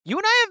You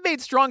and I have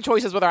made strong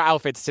choices with our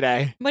outfits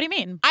today. What do you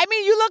mean? I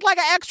mean, you look like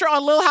an extra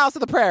on Little House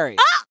of the Prairie.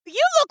 Ah,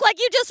 you look like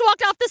you just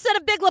walked off the set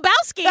of Big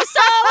Lebowski,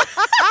 so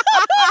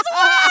who's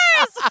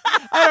worse?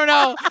 I don't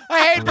know.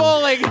 I hate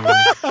bowling.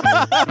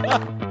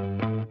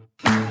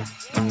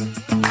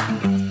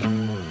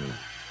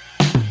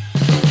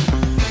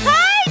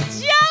 Hi,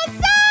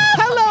 Joseph!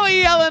 Hello,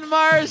 Ellen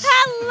Marsh.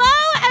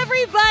 Hello,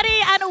 everybody,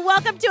 and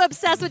welcome to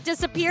Obsessed with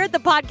Disappeared, the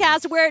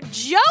podcast where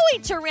Joey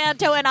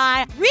Taranto and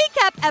I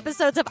recap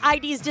episodes of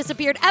ID's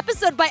Disappeared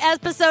episode by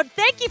episode.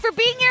 Thank you for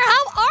being here.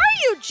 How are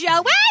you,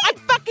 Joey? I'm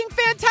fucking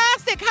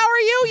fantastic. How are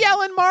you,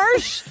 Yellen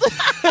Marsh?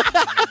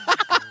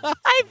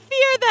 I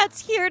fear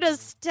that's here to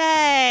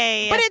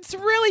stay. But it's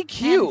really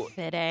cute. And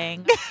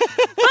fitting.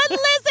 But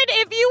listen,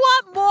 if you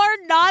want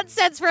more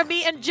nonsense from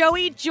me and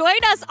Joey, join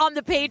us on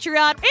the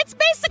Patreon. It's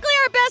basically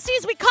our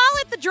besties. We call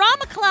it the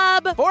Drama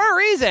Club. For a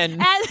reason.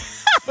 And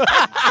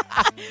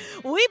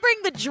we bring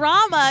the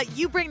drama,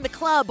 you bring the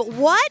club.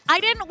 What? I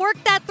didn't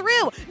work that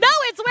through. No,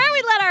 it's where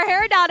we let our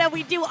hair down and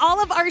we do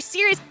all of our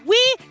series. We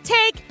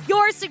take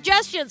your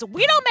suggestions.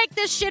 We don't make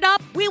this shit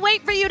up. We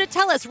wait for you to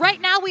tell us. Right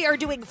now, we are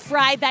doing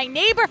Fry Thy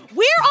Neighbor.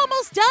 We're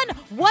almost done.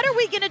 What are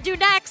we going to do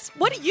next?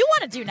 What do you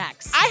want to do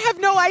next? I have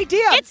no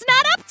idea. It's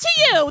not up to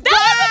you. That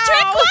was a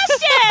trick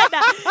question.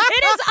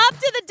 It is up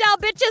to the Del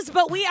Bitches,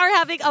 but we are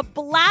having a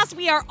blast.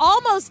 We are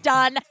almost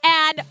done.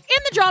 And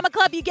in the Drama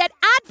Club, you get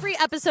ad-free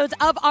episodes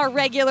of our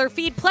regular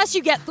feed. Plus,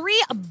 you get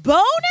 3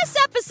 bonus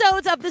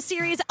episodes of the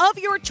series of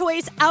your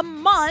choice a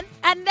month.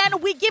 And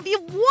then we give you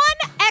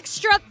one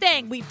extra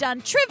thing. We've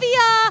done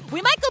trivia.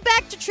 We might go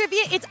back to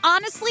trivia. It's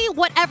honestly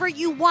whatever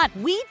you want.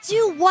 We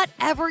do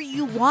whatever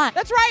you want.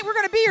 That's right. We're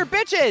going to be your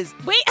bitches.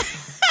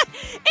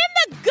 In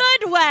the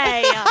good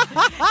way.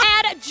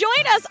 And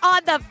join us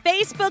on the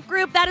Facebook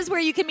group. That is where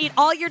you can meet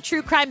all your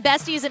true crime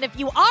besties. And if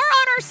you are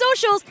on our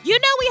socials, you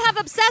know we have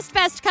Obsessed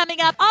Fest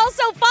coming up.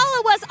 Also,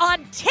 follow us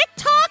on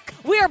TikTok.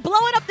 We are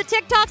blowing up the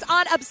TikToks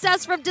on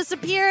Obsessed from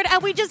Disappeared.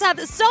 And we just have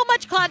so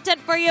much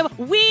content for you.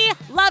 We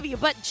love you.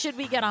 But should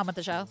we get on with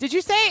the show? Did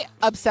you say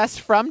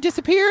Obsessed from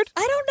Disappeared?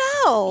 I don't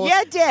know.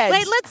 Yeah, it did.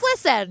 Wait, let's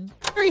listen.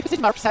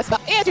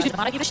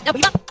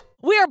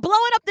 We are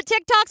blowing up the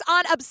TikToks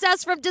on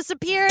Obsessed from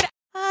Disappeared.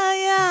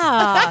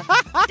 Yeah. I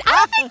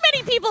don't think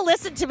many people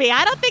listen to me.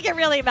 I don't think it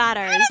really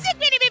matters. I don't think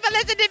many people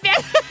listen to me.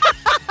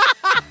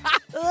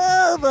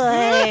 Oh,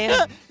 boy.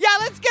 Yeah,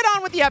 let's get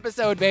on with the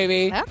episode,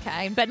 baby.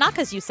 Okay, but not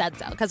because you said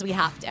so, because we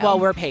have to. Well,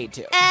 we're paid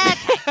to.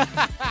 Okay.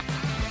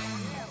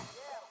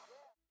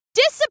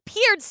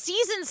 Disappeared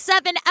Season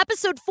 7,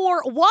 Episode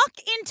 4, Walk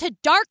into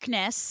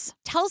Darkness,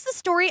 tells the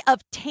story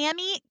of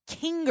Tammy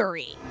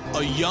Kingery.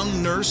 A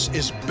young nurse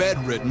is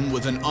bedridden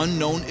with an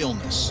unknown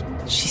illness.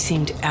 She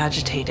seemed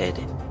agitated.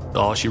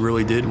 All she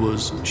really did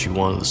was she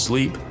wanted to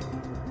sleep.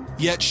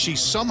 Yet she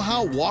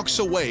somehow walks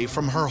away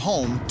from her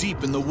home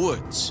deep in the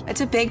woods. It's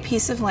a big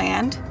piece of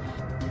land.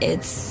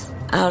 It's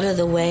out of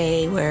the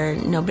way where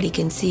nobody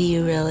can see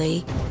you,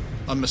 really.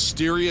 A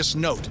mysterious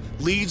note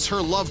leads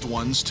her loved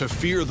ones to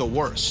fear the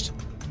worst.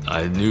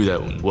 I knew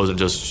that wasn't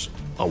just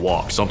a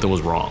walk. Something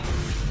was wrong.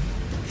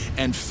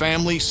 And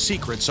family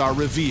secrets are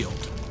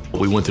revealed.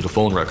 We went to the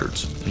phone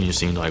records, and you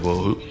seemed like, well,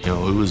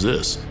 who is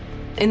this?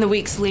 In the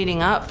weeks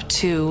leading up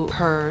to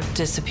her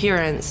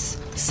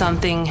disappearance,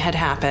 something had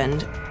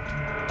happened.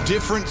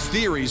 Different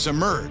theories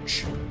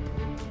emerge.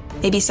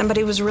 Maybe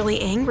somebody was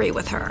really angry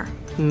with her.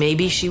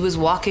 Maybe she was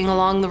walking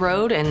along the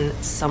road and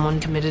someone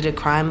committed a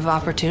crime of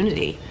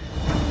opportunity.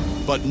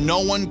 But no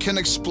one can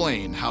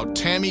explain how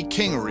Tammy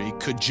Kingery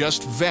could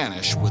just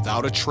vanish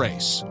without a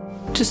trace.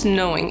 Just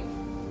knowing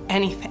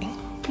anything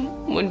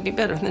would be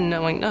better than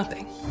knowing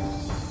nothing.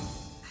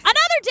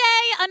 Another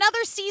day,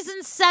 another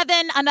Season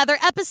 7, another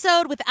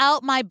episode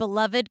without my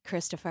beloved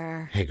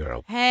Christopher. Hey,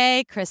 girl.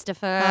 Hey,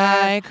 Christopher.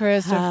 Hi,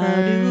 Christopher. How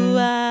do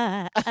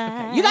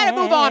I... You gotta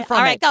move on from it.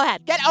 All right, go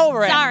ahead. Get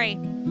over it. Sorry.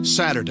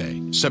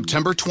 Saturday,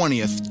 September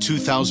 20th,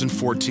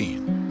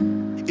 2014.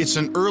 It's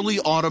an early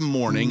autumn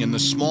morning in the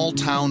small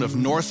town of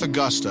North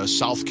Augusta,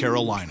 South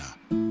Carolina.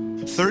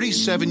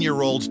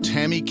 37-year-old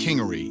Tammy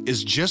Kingery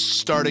is just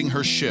starting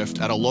her shift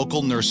at a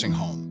local nursing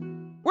home.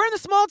 We're in the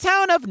small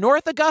town of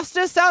North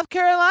Augusta, South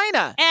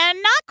Carolina.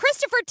 And not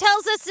Christopher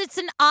tells us it's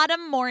an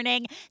autumn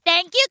morning.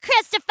 Thank you,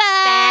 Christopher.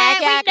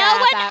 Thank you, we know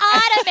what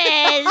Christopher.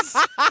 autumn is.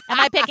 Am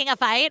I picking a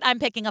fight? I'm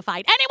picking a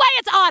fight. Anyway,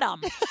 it's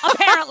autumn,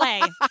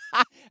 apparently.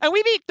 And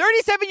we meet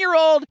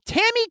 37-year-old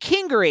Tammy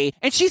Kingery,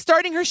 and she's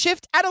starting her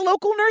shift at a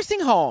local nursing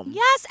home.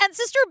 Yes, and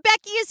Sister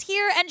Becky is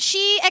here, and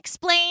she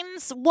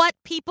explains what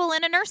people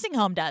in a nursing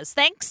home does.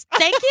 Thank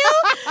you.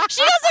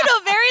 She goes into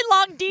a very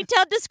long,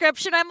 detailed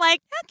description. I'm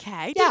like,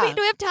 okay, do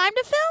we have time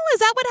to fill? Is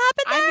that what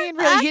happened there? I mean,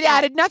 really, you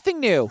added nothing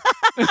new.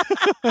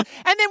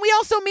 And then we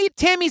also meet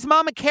Tammy's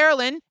mama,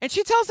 Carolyn, and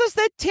she tells us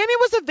that Tammy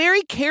was a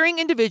very caring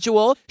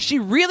individual. She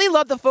really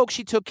loved the folks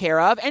she took care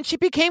of, and she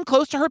became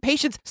close to her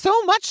patients,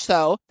 so much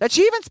so that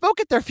she even spoke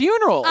at their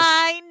funerals.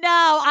 I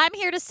know. I'm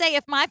here to say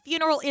if my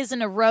funeral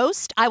isn't a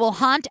roast, I will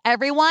haunt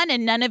everyone,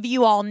 and none of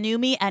you all knew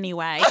me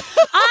anyway.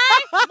 I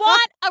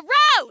want a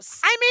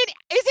roast. I mean,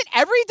 is it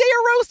every day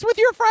a roast with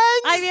your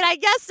friends? I mean, I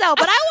guess so,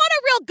 but I want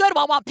a real good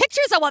one. I want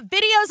pictures. I want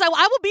videos.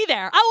 I will be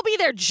there. I will be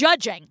there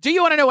judging. Do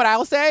you want to know what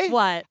I'll say?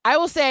 What? I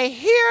will say,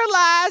 here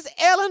lies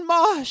Ellen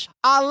Marsh.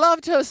 I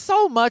loved her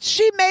so much.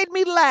 She made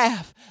me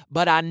laugh,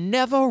 but I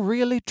never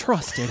really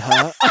trusted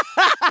her.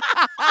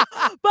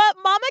 But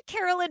Mama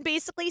Carolyn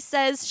basically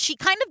says she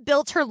kind of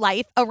built her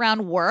life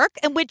around work,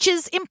 and which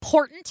is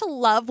important to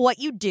love what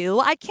you do.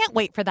 I can't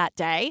wait for that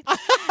day.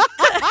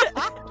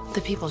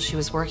 The people she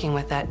was working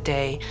with that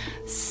day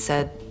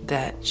said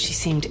that she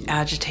seemed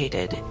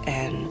agitated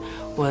and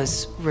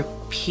was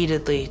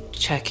repeatedly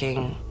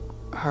checking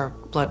her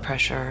blood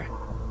pressure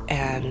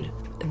and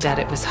that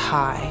it was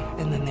high.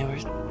 And then they were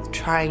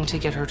trying to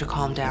get her to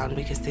calm down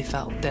because they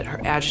felt that her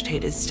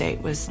agitated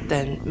state was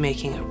then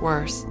making it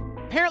worse.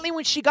 Apparently,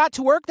 when she got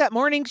to work that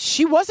morning,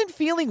 she wasn't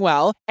feeling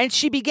well, and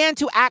she began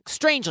to act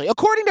strangely,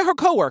 according to her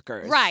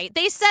coworkers. Right.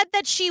 They said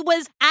that she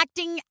was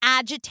acting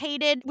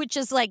agitated, which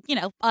is like,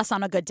 us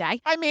on a good day.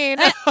 I mean...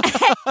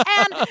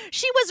 And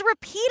she was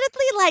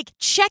repeatedly,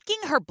 checking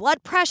her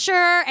blood pressure,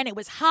 and it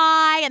was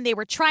high, and they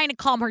were trying to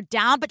calm her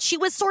down, but she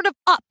was sort of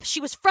up.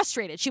 She was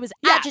frustrated. She was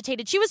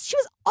agitated. She was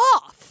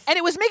off. And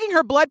it was making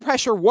her blood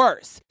pressure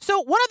worse.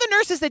 So one of the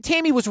nurses that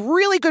Tammy was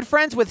really good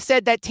friends with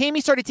said that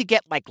Tammy started to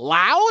get,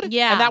 loud.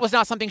 Yeah. And that was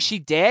not something she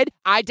did.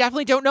 I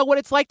definitely don't know what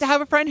it's like to have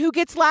a friend who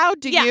gets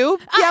loud. Do you,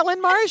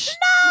 Ellen Marsh?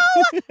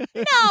 No.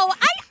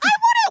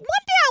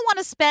 One day I want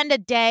to spend a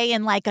day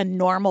in a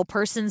normal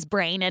person's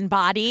brain and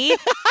body.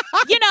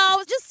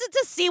 Just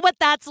to see what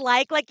that's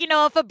like.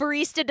 If a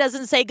barista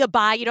doesn't say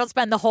goodbye, you don't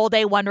spend the whole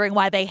day wondering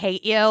why they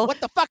hate you. What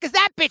the fuck is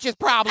that bitch's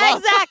problem?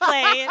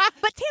 Exactly.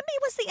 But Tammy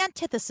was the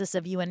antithesis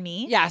of you and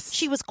me. Yes.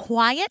 She was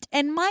quiet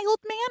and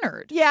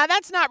mild-mannered. Yeah,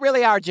 that's not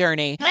really our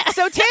journey.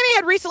 So Tammy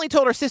had recently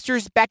told her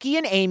sisters, Becky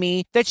and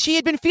Amy, that she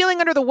had been feeling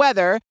under the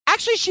weather.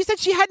 Actually, she said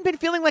she hadn't been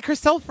feeling like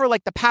herself for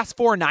the past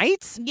 4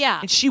 nights.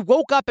 Yeah. And she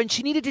woke up and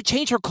she needed to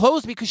change her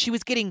clothes because she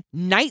was getting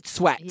night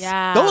sweats.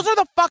 Yeah. Those are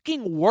the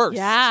fucking worst.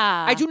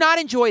 Yeah. I do not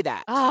enjoy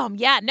that.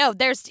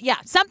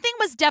 Something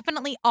was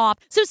definitely off.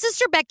 So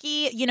Sister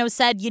Becky,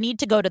 said you need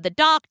to go to the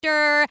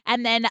doctor.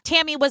 And then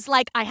Tammy was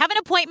like, I have an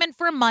appointment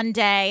for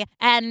Monday.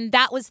 And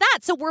that was that.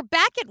 So we're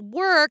back at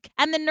work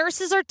and the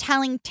nurses are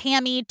telling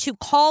Tammy to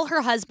call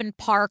her husband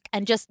Park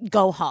and just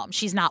go home.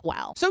 She's not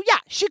well. So yeah,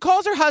 she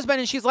calls her husband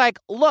and she's like,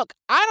 look,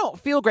 I don't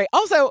feel great.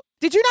 Also,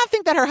 did you not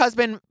think that her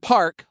husband,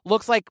 Park,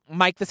 looks like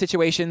Mike the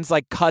Situation's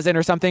cousin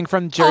or something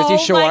from Jersey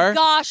Shore? Oh my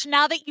gosh,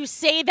 now that you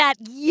say that,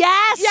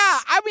 yes! Yeah,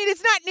 I mean,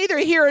 it's not neither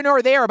here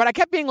nor there, but I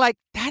kept being like,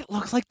 that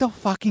looks like the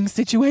fucking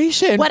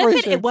Situation. What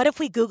if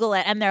we Google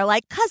it and they're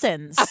like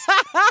cousins?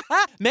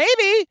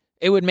 Maybe.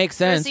 It would make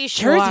sense.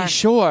 Jersey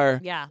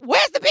Shore. Yeah.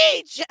 Where's the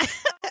beach?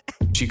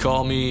 She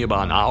called me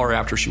about an hour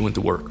after she went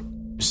to work.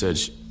 She said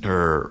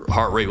her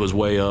heart rate was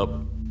way up.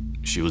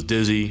 She was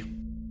dizzy.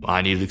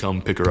 I needed to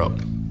come pick her up.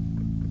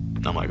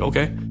 And I'm like,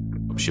 okay.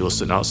 She was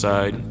sitting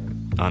outside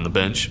on the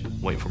bench,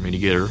 waiting for me to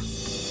get her.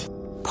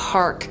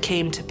 Park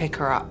came to pick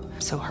her up,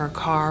 so her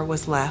car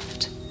was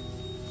left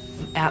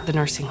at the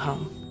nursing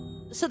home.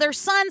 So their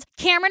sons,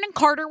 Cameron and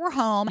Carter, were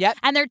home,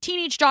 and their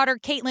teenage daughter,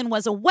 Caitlin,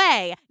 was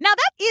away. Now,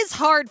 that is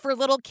hard for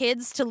little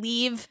kids to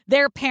leave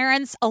their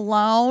parents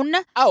alone.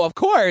 Oh, of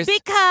course.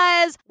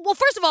 Because, well,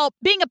 first of all,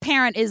 being a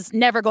parent is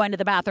never going to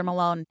the bathroom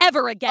alone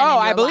ever again. Oh,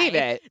 I believe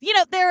it.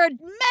 There are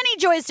many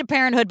joys to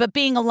parenthood, but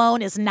being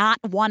alone is not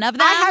one of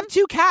them. I have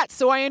 2 cats,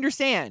 so I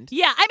understand.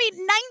 Yeah, I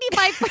mean,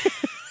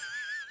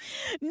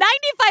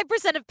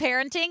 95% of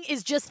parenting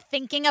is just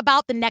thinking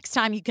about the next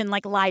time you can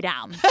lie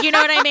down. You know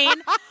what I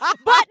mean?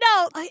 But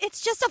no,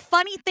 it's just a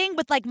funny thing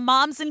with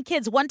moms and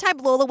kids. One time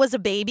Lola was a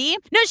baby.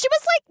 No, she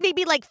was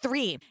maybe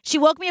 3. She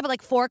woke me up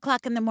at 4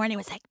 o'clock in the morning and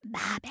was like,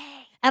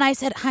 Mommy. And I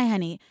said, hi,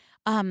 honey.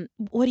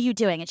 What are you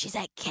doing? And she's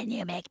like, can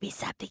you make me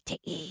something to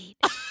eat?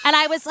 And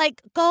I was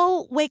like,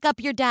 go wake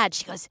up your dad.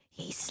 She goes,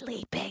 he's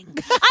sleeping.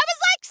 I was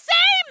like,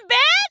 same,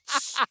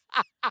 bitch.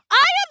 I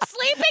am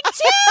sleeping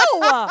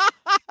too.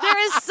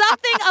 There is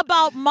something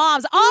about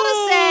moms. All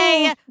to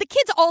say, the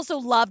kids also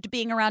loved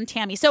being around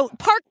Tammy. So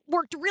Park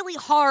worked really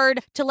hard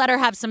to let her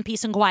have some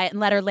peace and quiet and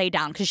let her lay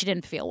down because she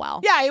didn't feel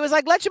well. Yeah, he was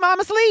like, let your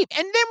mama sleep.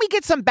 And then we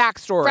get some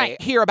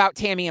backstory here about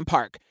Tammy and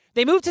Park.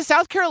 They moved to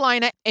South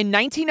Carolina in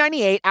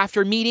 1998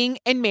 after meeting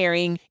and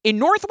marrying in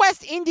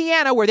Northwest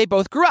Indiana, where they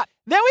both grew up.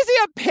 Then we see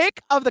a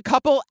pic of the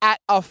couple at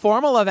a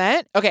formal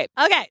event. Okay.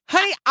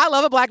 Honey, I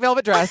love a black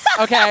velvet dress,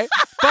 okay?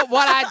 But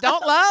what I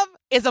don't love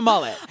is a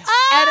mullet.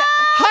 Oh, and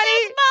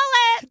honey,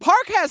 mullet.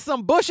 Park has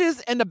some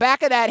bushes in the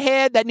back of that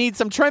head that needs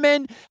some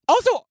trimming.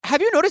 Also,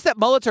 have you noticed that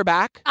mullets are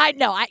back?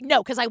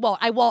 No, because I won't.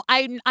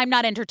 I'm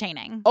not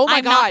entertaining. Oh, my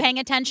I'm God. not paying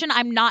attention.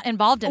 I'm not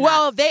involved in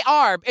Well, they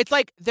are. It's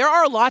like there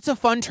are lots of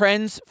fun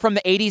trends from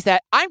the 80s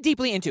that I'm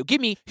deeply into.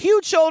 Give me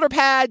huge shoulder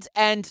pads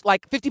and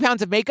like 50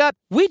 pounds of makeup.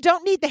 We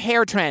don't need the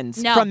hair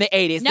trends from the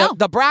 80s. No.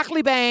 The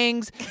broccoli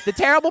bangs, the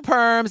terrible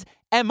perms,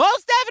 and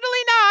most definitely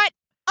not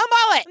a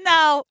mullet.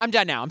 No. I'm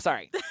done now. I'm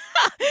sorry.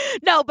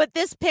 No, but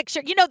this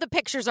picture, the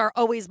pictures are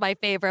always my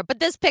favorite, but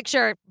this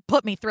picture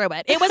put me through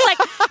it. It was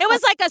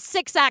like a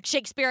 6-act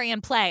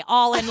Shakespearean play,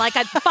 all in like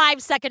a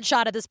 5-second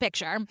shot of this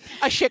picture.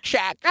 A Chick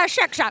Shack. A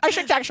Chick Shack. A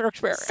Chick Shack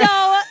Shakespeare. So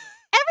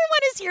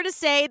everyone is here to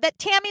say that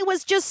Tammy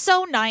was just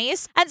so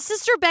nice. And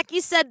Sister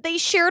Becky said they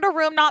shared a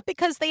room not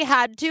because they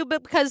had to,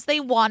 but because they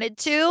wanted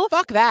to.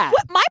 Fuck that.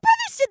 My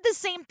brothers did the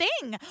same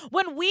thing.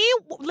 When we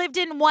lived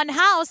in one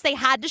house, they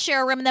had to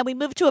share a room, and then we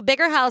moved to a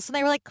bigger house, and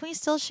they were like, can we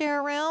still share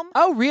a room?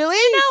 Oh, really?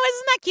 No,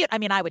 isn't that cute? I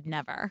mean, I would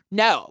never.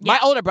 No. Yeah. My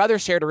older brother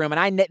shared a room,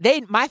 and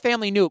my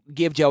family knew,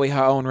 give Joey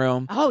her own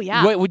room. Oh,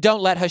 yeah. We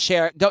don't let her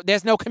share.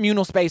 There's no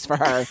communal space for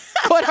her.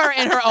 Put her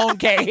in her own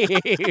cave.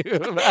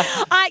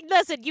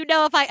 Listen,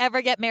 if I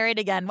ever get married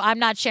again, I'm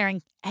not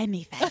sharing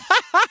anything.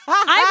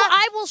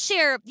 I will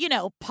share,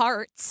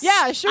 parts.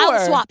 Yeah, sure.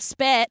 I'll swap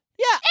spit.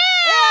 Yeah.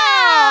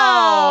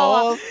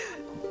 Ew!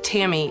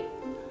 Tammy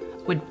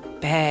would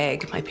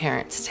beg my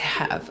parents to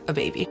have a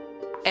baby.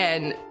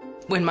 And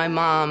when my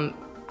mom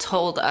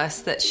told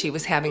us that she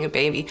was having a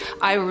baby,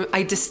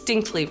 I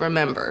distinctly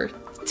remember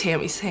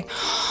Tammy saying,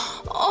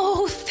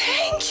 "Oh,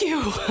 thank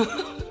you."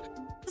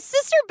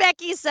 Sister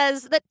Becky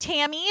says that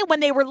Tammy, when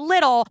they were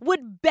little,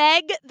 would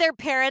beg their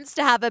parents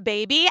to have a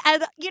baby.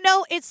 And,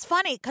 it's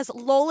funny because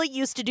Lola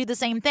used to do the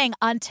same thing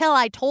until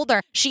I told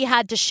her she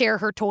had to share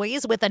her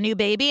toys with a new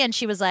baby. And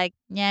she was like,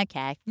 yeah,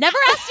 okay. Never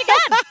asked again.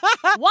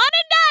 One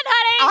and done,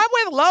 honey. I'm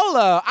with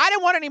Lola. I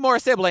didn't want any more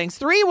siblings.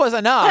 3 was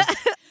enough.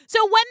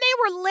 So when they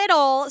were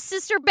little,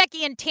 Sister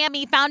Becky and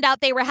Tammy found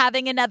out they were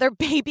having another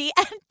baby.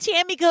 And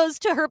Tammy goes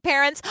to her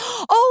parents,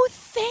 "Oh,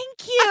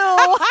 thank you."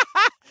 I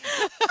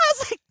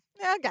was like,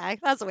 okay,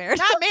 that's weird.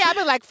 Not me. I've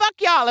been like, fuck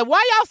y'all. And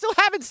why y'all still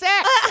having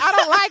sex? I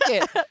don't like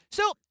it.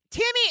 So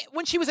Tammy,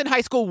 when she was in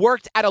high school,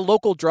 worked at a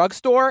local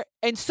drugstore,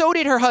 and so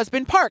did her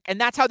husband, Park, and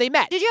that's how they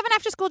met. Did you have an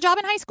after-school job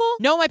in high school?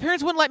 No, my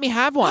parents wouldn't let me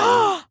have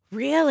one.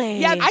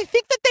 Really? Yeah, I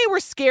think that they were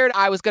scared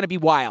I was going to be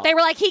wild. They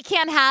were like, he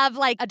can't have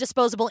like a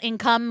disposable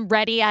income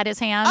ready at his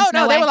hands. Oh,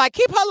 no, they way. were like,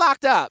 keep her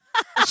locked up.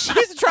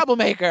 She's a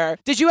troublemaker.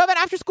 Did you have an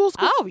after-school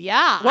school? Oh,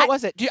 yeah. What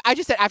was it? I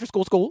just said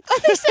after-school school.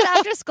 They said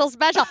after-school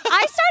special.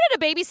 I started a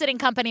babysitting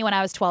company when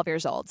I was 12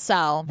 years old,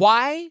 so.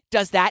 Why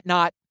does that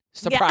not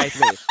surprise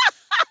me?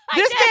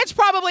 This bitch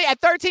probably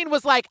at 13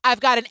 was like, I've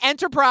got an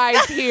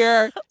enterprise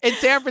here in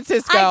San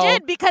Francisco. I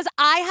did, because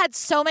I had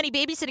so many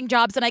babysitting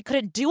jobs and I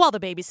couldn't do all the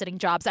babysitting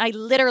jobs. I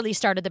literally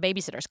started the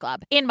Babysitters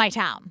Club in my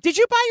town. Did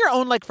you buy your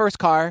own first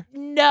car?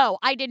 No,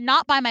 I did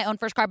not buy my own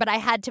first car, but I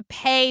had to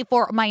pay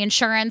for my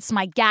insurance,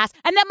 my gas,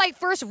 and then my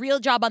first real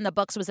job on the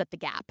books was at the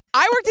Gap.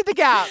 I worked at the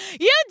Gap.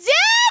 You did?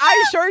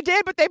 I sure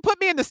did, but they put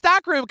me in the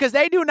stock room because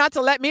they knew not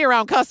to let me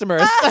around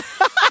customers.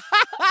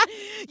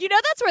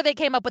 That's where they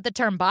came up with the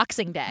term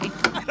Boxing Day.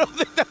 I don't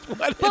think that's what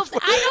it is.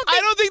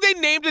 I don't think they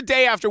named a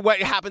day after what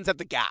happens at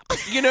the Gap.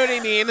 You know what I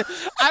mean?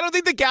 I don't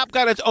think the Gap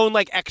got its own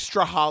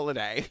extra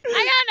holiday.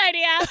 I got an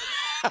idea.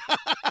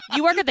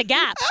 You work at the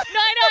Gap. No,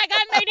 I know. I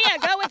got an idea.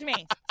 Go with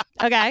me.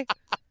 Okay.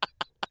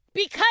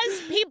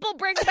 Because people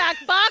bring back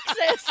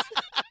boxes.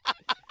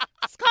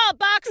 It's called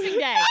Boxing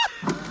Day.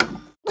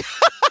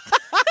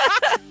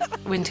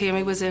 When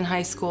Tammy was in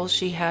high school,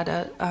 she had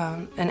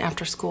an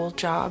after-school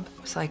job.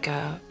 It was like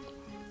a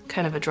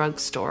kind of a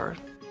drugstore.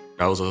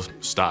 I was a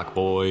stock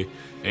boy,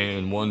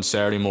 and one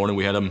Saturday morning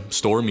we had a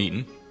store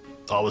meeting.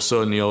 All of a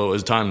sudden, it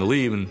was time to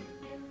leave, and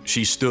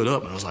she stood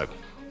up, and I was like,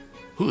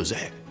 who is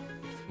that?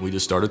 We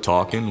just started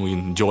talking. We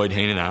enjoyed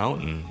hanging out,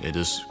 and it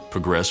just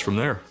progressed from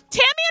there.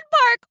 Tammy and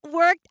Park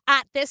worked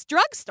at this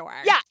drugstore.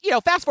 Yeah,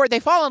 fast forward, they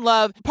fall in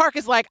love. Park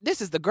is like,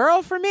 this is the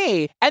girl for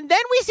me. And then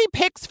we see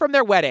pics from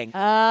their wedding.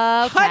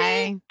 Okay.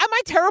 Honey, am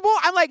I terrible?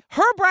 I'm like,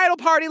 her bridal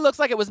party looks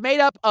like it was made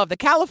up of the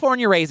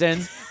California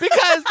raisins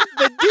because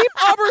the deep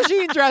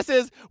aubergine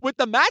dresses with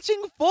the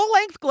matching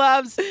full-length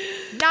gloves,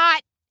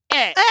 not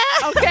it.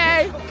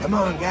 Okay? Come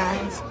on,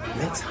 guys.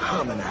 Let's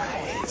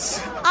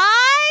harmonize.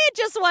 I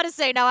just want to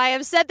say, now I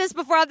have said this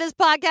before on this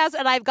podcast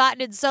and I've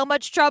gotten in so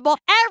much trouble.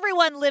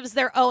 Everyone lives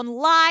their own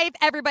life.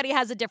 Everybody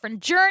has a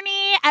different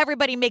journey.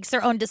 Everybody makes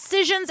their own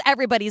decisions.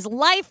 Everybody's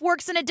life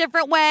works in a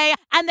different way.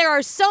 And there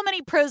are so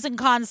many pros and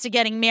cons to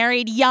getting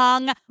married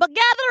young. But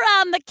gather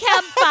around the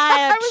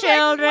campfire,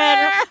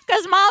 children,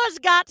 because Mama's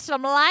got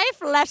some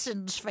life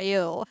lessons for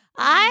you.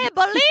 I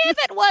believe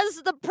it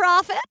was the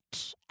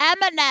prophet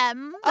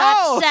Eminem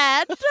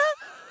that said,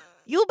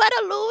 you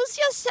better lose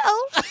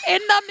yourself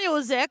in the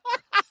music.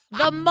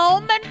 The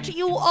moment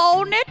you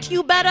own it,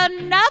 you better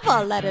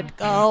never let it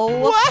go.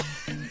 What?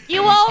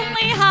 You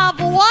only have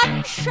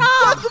one shot.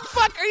 What the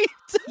fuck are you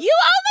You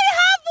only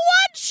have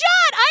one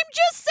shot. I'm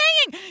just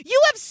saying.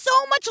 You have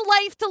so much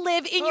life to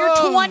live in your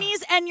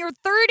 20s and your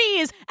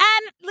 30s.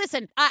 And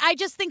listen, I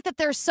just think that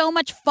there's so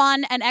much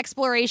fun and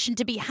exploration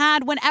to be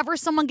had whenever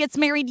someone gets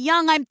married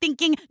young. I'm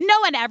thinking,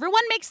 no, and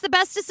everyone makes the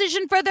best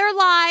decision for their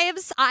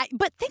lives.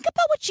 But think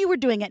about what you were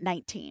doing at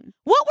 19.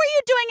 What were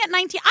you doing at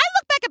 19? I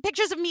look back at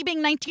pictures of me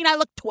being 19. I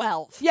look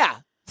 12. Yeah,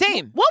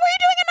 same. What were you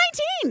doing at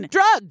 19?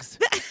 Drugs.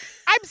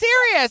 I'm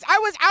serious. I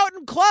was out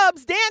in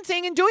clubs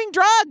dancing and doing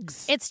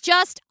drugs. It's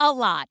just a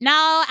lot.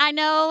 Now, I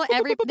know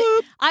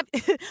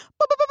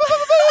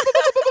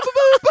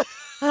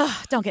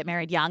don't get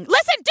married young.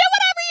 Listen, do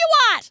whatever you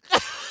want.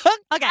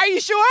 Okay. Are you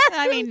sure?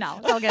 I mean, no,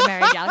 don't get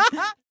married young.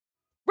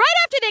 Right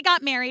after they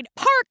got married,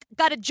 Park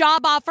got a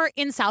job offer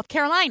in South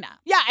Carolina.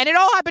 Yeah, and it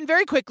all happened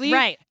very quickly.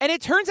 Right. And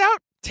it turns out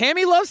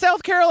Tammy loves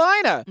South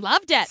Carolina.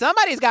 Loved it.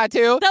 Somebody's got to.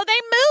 So they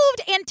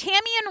moved, and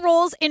Tammy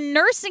enrolls in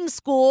nursing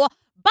school.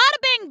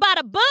 Bada bing,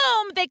 bada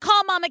boom. They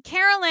call Mama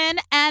Carolyn,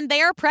 and they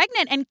are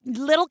pregnant. And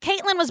little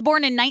Caitlin was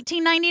born in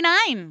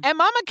 1999. And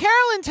Mama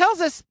Carolyn tells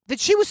us that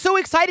she was so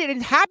excited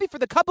and happy for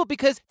the couple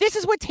because this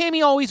is what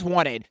Tammy always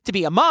wanted, to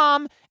be a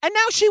mom. And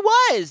now she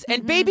was.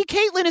 And baby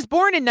Caitlin is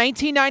born in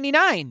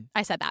 1999.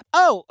 I said that.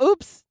 Oh,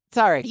 oops.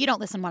 Sorry. You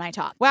don't listen when I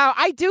talk. Wow,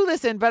 I do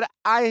listen, but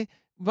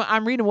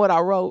I'm reading what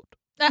I wrote.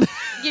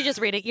 You just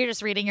read it. You're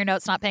just reading your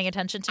notes, not paying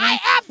attention to me. I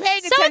am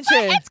paying attention. So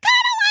it's kind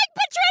of like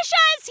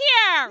Patricia's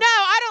here. No,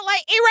 I don't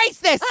like. Erase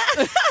this.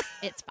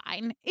 It's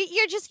fine.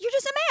 You're just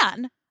a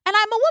man, and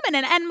I'm a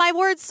woman, and my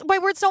words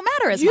don't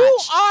matter as much. You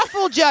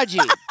awful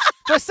judgy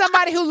for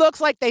somebody who looks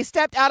like they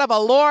stepped out of a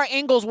Laura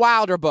Ingalls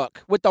Wilder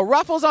book with the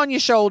ruffles on your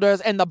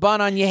shoulders and the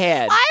bun on your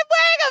head. I'm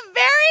wearing a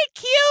very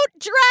cute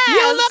dress.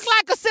 You look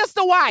like a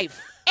sister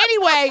wife.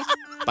 Anyway.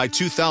 By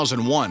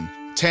 2001,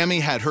 Tammy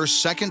had her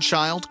second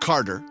child,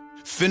 Carter,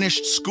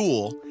 finished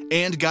school,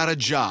 and got a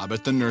job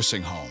at the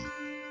nursing home.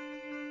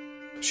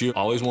 She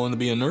always wanted to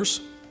be a nurse.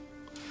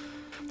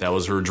 That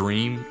was her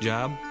dream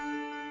job.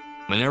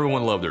 And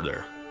everyone loved her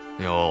there.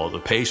 You know, the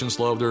patients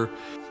loved her,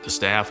 the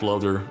staff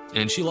loved her,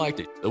 and she liked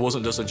it. It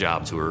wasn't just a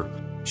job to her.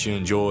 She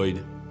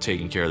enjoyed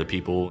taking care of the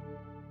people.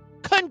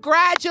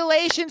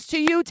 Congratulations to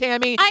you,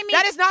 Tammy. I mean,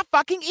 that is not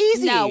fucking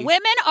easy. No,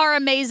 women are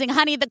amazing,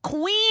 honey. The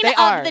queen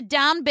of the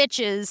down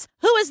bitches.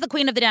 Who is the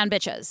queen of the down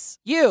bitches?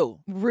 You.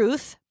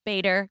 Ruth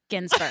Bader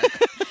Ginsburg.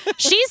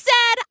 She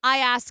said, I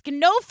ask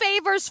no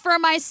favors for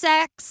my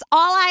sex.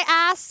 All I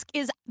ask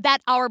is that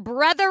our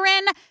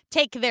brethren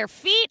take their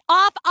feet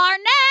off our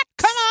necks.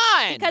 Come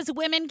on. Because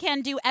women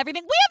can do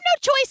everything. We have no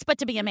choice but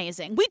to be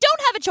amazing. We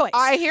don't have a choice.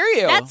 I hear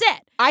you. That's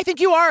it. I think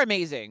you are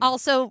amazing.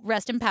 Also,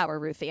 rest in power,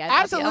 Ruthie. I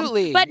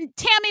Absolutely. love you. But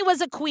Tammy was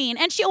a queen,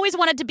 and she always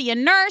wanted to be a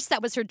nurse.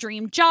 That was her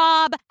dream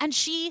job, and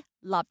she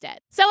loved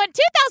it. So in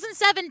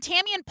 2007,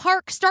 Tammy and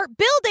Park start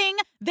building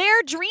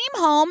their dream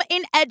home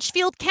in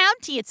Edgefield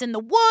County. It's in the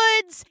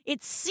woods.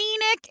 It's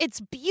scenic. It's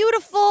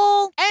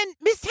beautiful. And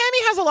Miss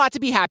Tammy has a lot to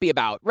be happy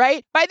about,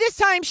 right? By this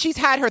time, she's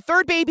had her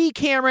third baby,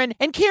 Cameron,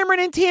 and Cameron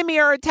and Tammy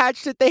are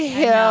attached at the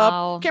hip.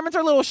 Cameron's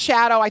her little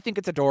shadow. I think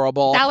it's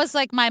adorable. That was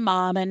like my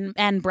mom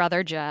and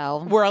brother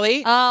Joe.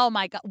 Really? Oh,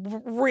 my God.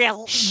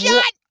 Real.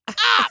 Shut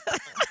up!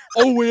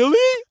 Oh,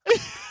 really?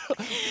 How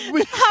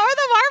are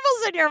the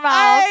marbles in your mouth?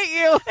 I hate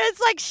you.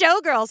 It's like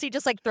Showgirls. He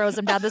just like throws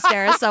them down the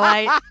stairs, so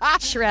I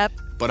trip.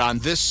 But on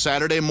this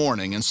Saturday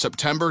morning in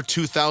September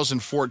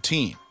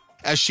 2014,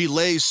 as she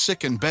lays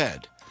sick in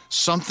bed,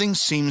 something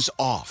seems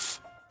off.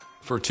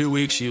 For 2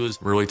 weeks, she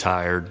was really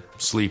tired,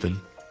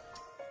 sleeping.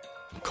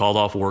 Called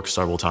off work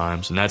several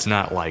times, and that's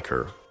not like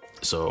her.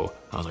 So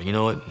I was like, you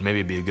know what? Maybe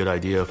it'd be a good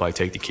idea if I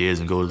take the kids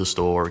and go to the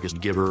store,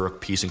 just give her a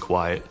peace and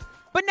quiet.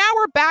 But now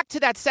we're back to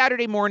that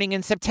Saturday morning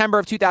in September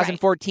of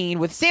 2014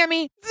 with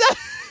Sammy.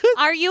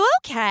 Are you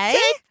okay?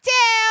 Sit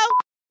down.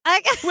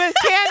 With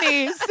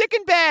Tammy sick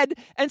in bed,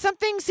 and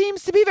something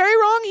seems to be very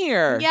wrong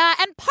here. Yeah,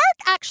 and Park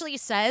actually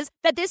says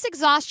that this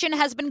exhaustion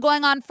has been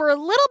going on for a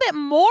little bit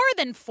more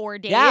than 4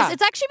 days. Yeah.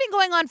 It's actually been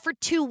going on for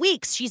 2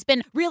 weeks. She's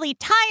been really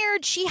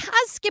tired. She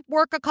has skipped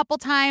work a couple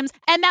times,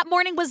 and that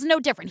morning was no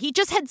different. He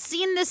just had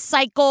seen this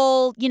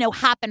cycle,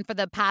 happen for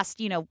the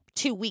past,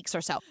 2 weeks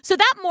or so. So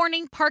that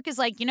morning, Park is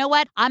like, you know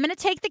what? I'm going to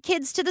take the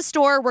kids to the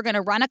store. We're going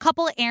to run a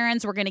couple of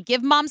errands. We're going to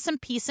give mom some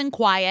peace and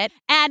quiet.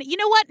 And you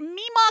know what?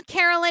 Meemaw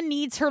Carolyn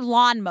needs her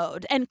lawn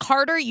mowed. And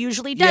Carter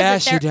usually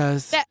does it. Yeah, she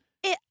does.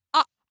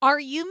 Are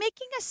you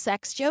making a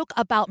sex joke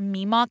about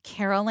Meemaw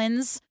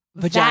Carolyn's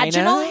Vagina?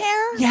 vaginal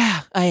hair?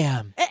 Yeah, I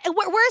am.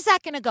 Where's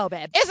that going to go,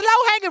 babe? It's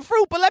low-hanging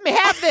fruit, but let me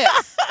have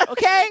this,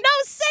 okay? No,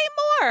 say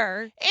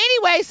more.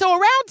 Anyway, so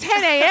around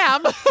 10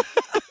 a.m.,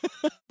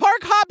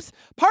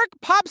 Park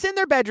pops in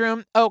their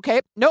bedroom.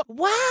 Okay, nope.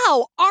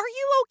 Wow, are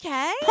you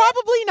okay?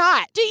 Probably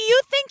not. Do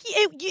you think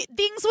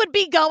things would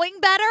be going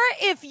better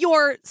if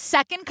your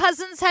second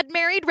cousins had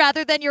married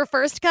rather than your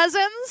first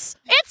cousins?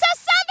 It's a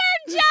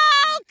Southern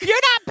joke! You're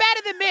not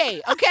better than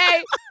me,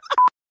 okay?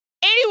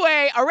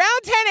 Anyway,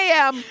 around 10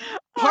 a.m.,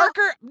 Park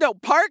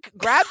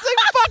grabs him.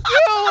 Fuck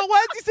you.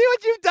 You see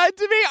what you've done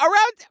to me?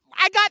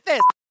 I got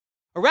this.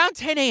 Around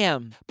 10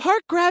 a.m.,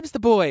 Park grabs the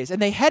boys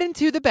and they head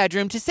into the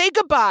bedroom to say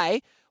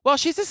goodbye while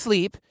she's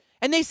asleep.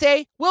 and they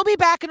say, we'll be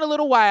back in a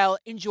little while.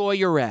 Enjoy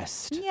your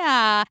rest.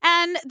 Yeah.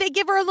 And they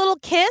give her a little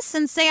kiss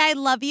and say, I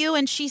love you.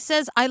 And she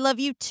says, I love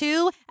you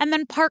too. And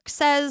then Park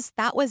says,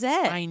 that was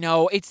it. I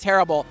know. It's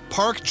terrible.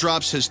 Park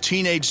drops his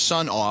teenage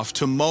son off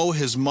to mow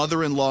his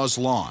mother-in-law's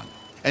lawn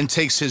and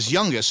takes his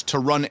youngest to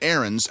run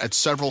errands at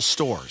several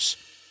stores.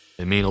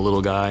 And me and a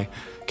little guy,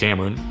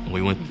 Cameron,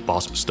 we went and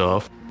bought some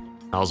stuff.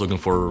 I was looking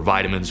for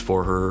vitamins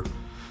for her,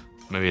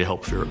 maybe to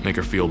help her, make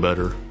her feel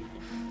better.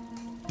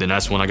 Then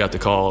that's when I got the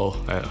call.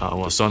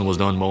 My son was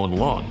done mowing the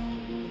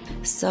lawn.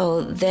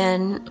 So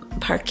then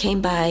Park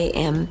came by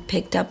and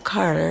picked up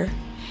Carter,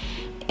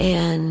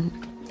 and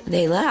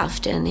they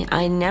left, and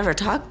I never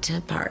talked to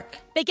Park.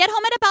 They get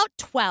home at about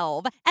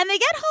 12, and they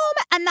get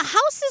home, and the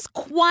house is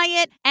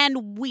quiet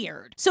and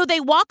weird. So they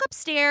walk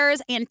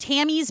upstairs, and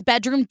Tammy's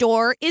bedroom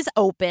door is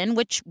open,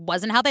 which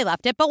wasn't how they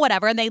left it, but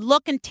whatever. And they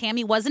look, and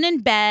Tammy wasn't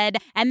in bed.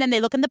 And then they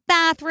look in the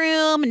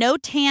bathroom, no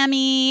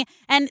Tammy.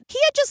 And he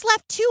had just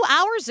left 2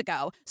 hours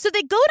ago. So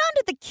they go down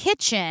to the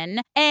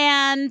kitchen,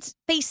 and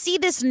they see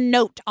this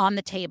note on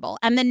the table.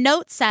 And the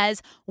note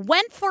says,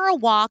 went for a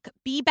walk,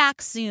 be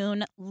back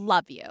soon,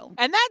 love you.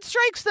 And that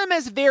strikes them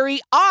as very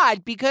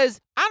odd because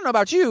I don't know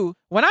about you.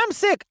 When I'm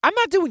sick, I'm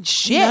not doing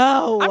shit.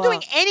 No. I'm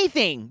doing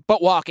anything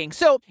but walking.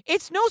 So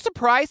it's no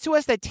surprise to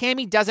us that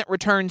Tammy doesn't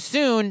return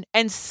soon.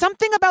 And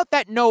something about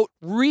that note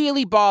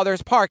really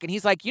bothers Park. And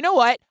he's like, you know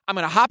what? I'm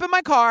going to hop in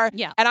my car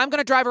and I'm going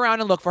to drive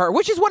around and look for her,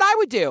 which is what I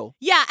would do.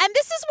 Yeah, and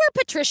this is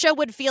where Patricia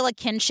would feel a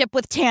kinship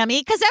with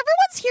Tammy because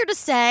everyone's here to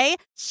say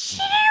she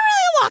didn't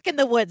really walk in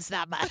the woods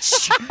that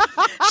much. It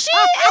was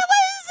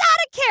out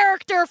of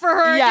character for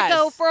her to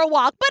go for a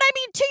walk. But I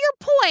mean, to your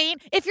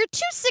point, if you're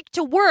too sick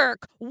to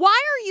work, why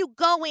are you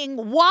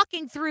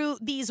walking through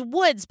these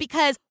woods?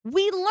 Because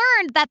we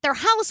learned that their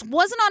house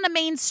wasn't on a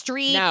main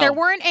street. No. There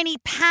weren't any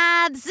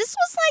paths. This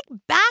was like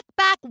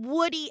back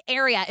woody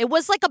area. It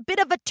was like a bit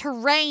of a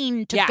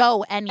terrain to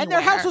go anywhere. And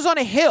their house was on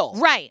a hill.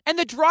 Right. And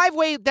the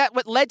driveway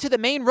that led to the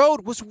main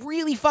road was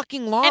really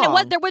fucking long.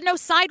 And there were no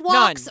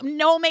sidewalks,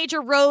 no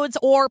major roads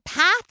or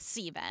paths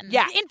even.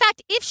 Yeah. In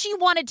fact, if she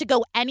wanted to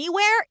go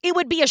anywhere, it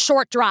would be a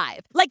short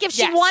drive. Like if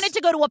she wanted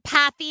to go to a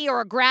pathy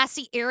or a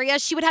grassy area,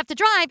 she would have to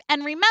drive.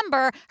 And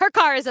remember, her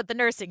car is at the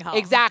nursing home.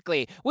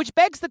 Exactly. Which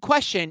begs the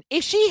question,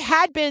 if she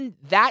had been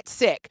that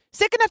sick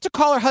enough to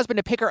call her husband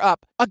to pick her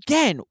up,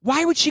 again,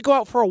 why would she go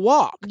out for a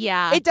walk?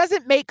 Yeah. It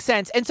doesn't make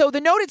sense. And so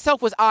the note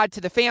itself was odd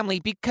to the family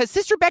because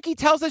Sister Becky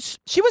tells us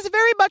she was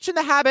very much in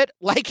the habit,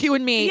 like you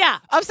and me,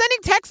 of sending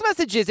text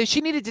messages if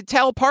she needed to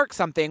tell Park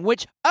something,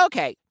 which,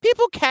 okay,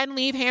 people can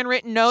leave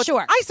handwritten notes.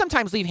 Sure. I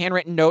sometimes leave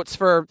handwritten notes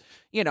for,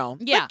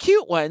 the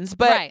cute ones,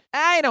 but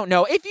I don't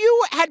know. If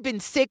you had been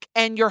sick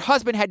and your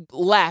husband had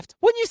left,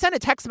 wouldn't you send a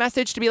text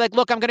message to be like,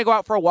 look, I'm going to go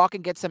out for a walk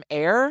and get some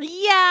air?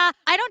 Yeah,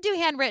 I don't do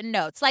handwritten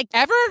notes. Like,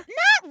 ever?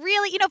 Not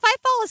really. If I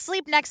fall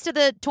asleep next to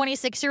the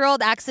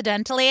 26-year-old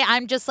accidentally,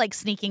 I'm just like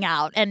sneaking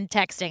out and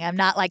texting. I'm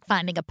not like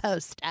finding a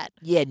post-it.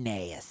 Yeah,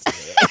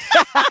 nasty.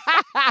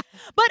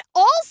 But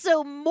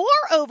also,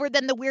 moreover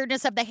than the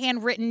weirdness of the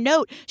handwritten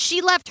note,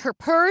 she left her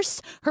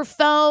purse, her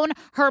phone,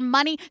 her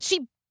money.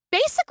 She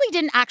basically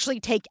didn't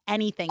actually take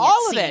anything.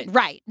 All of it.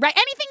 Right.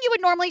 Anything you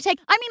would normally take.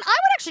 I mean, I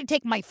would actually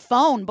take my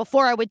phone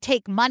before I would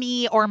take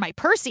money or my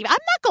purse. I'm not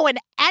going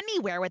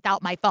anywhere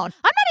without my phone. I'm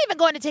not even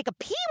going to take a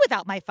pee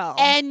without my phone.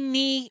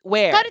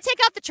 Anywhere. Got to take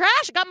out the trash.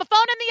 I got my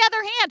phone in the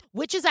other hand,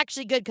 which is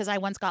actually good because I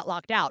once got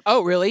locked out.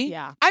 Oh, really?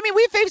 Yeah. I mean,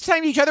 we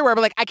FaceTimed each other where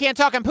we're like, I can't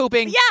talk, I'm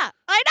pooping. Yeah,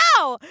 I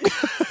know.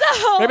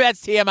 So maybe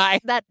that's TMI.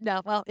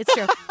 Well, it's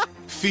true.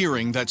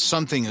 Fearing that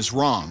something is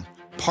wrong,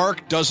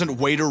 Park doesn't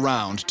wait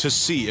around to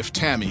see if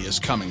Tammy is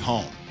coming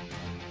home.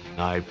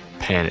 I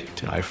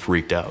panicked. I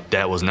freaked out.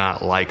 That was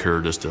not like her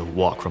just to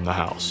walk from the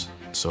house.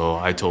 So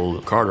I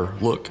told Carter,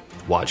 look,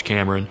 watch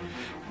Cameron.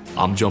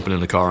 I'm jumping in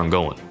the car and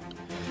going.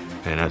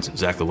 And that's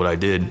exactly what I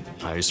did.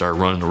 I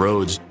started running the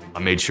roads. I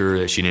made sure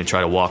that she didn't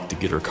try to walk to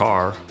get her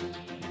car.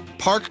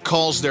 Park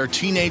calls their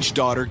teenage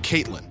daughter,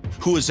 Caitlin,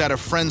 who is at a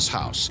friend's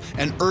house,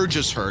 and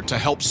urges her to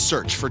help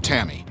search for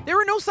Tammy. There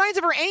were no signs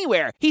of her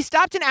anywhere. He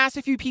stopped and asked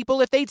a few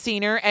people if they'd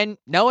seen her, and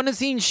no one has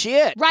seen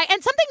shit. Right,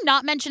 and something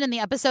not mentioned in the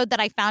episode that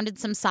I found in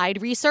some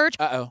side research.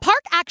 Park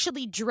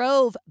actually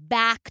drove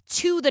back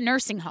to the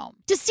nursing home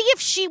to see if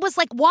she was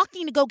like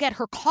walking to go get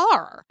her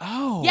car.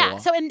 Oh. Yeah,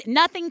 and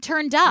nothing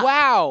turned up.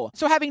 Wow.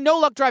 So having no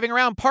luck driving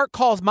around, Park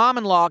calls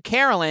mom-in-law,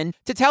 Carolyn,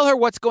 to tell her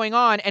what's going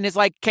on and is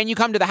like, can you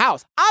come to the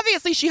house?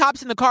 Obviously, she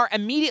hops in the car,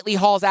 immediately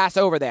hauls ass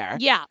over there.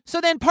 Yeah. So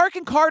then Park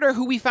and Carter,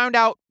 who we found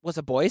out was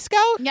a Boy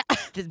Scout? Yeah.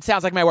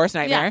 Sounds like my worst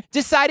nightmare.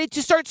 Decided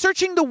to start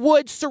searching the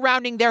woods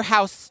surrounding their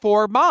house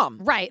for Mom.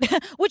 Right.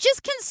 Which is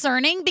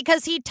concerning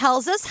because he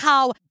tells us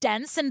how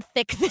dense and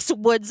thick this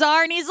woods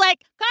are. And he's like,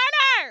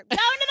 Carter, go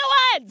into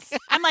the woods.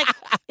 I'm like,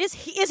 is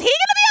he going to be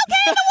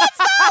okay in the woods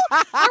though?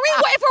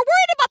 If we're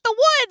worried about the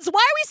woods,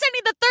 why are we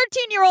sending the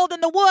 13-year-old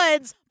in the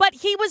woods? But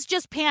he was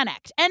just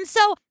panicked. And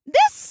so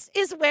this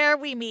is where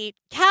we meet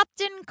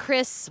Captain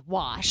Chris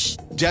Wash.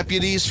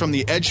 Deputies from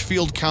the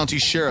Edgefield County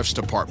Sheriff's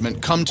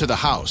Department come to the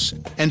house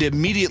and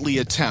immediately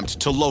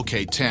attempt to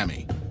locate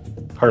Tammy.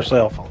 Her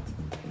cell phone.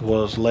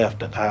 was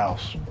left at the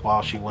house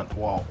while she went to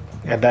walk,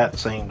 and that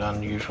seemed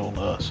unusual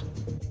to us.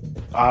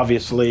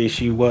 Obviously,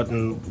 she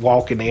wasn't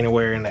walking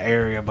anywhere in the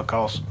area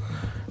because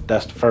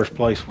that's the first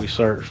place we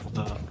searched,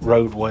 the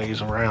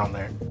roadways around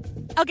there.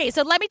 Okay,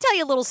 so let me tell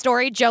you a little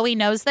story. Joey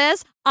knows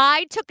this.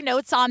 I took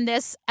notes on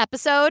this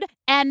episode,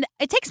 and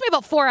it takes me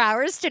about 4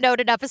 hours to note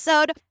an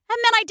episode. And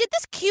then I did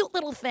this cute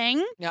little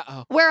thing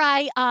where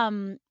I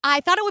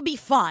thought it would be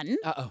fun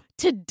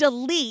to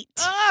delete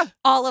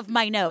all of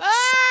my notes.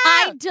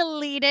 I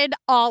deleted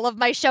all of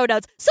my show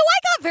notes. So I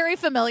got very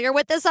familiar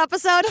with this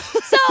episode.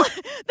 So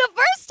the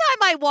first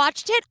time I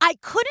watched it, I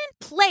couldn't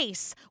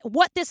place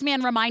what this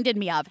man reminded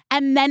me of.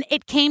 And then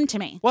it came to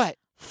me. What?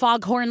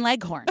 Foghorn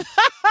Leghorn. For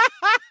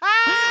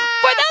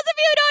those of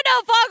you who don't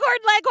know,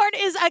 Foghorn Leghorn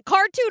is a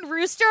cartoon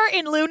rooster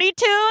in Looney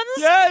Tunes.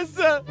 Yes.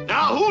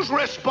 Now, who's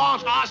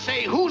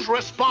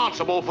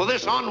responsible for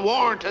this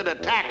unwarranted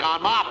attack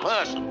on my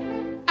person?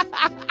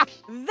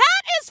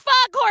 That is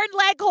Foghorn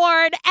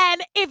Leghorn.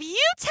 And if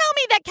you tell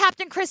me that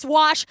Captain Chris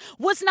Wash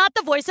was not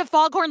the voice of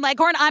Foghorn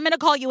Leghorn, I'm going to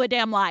call you a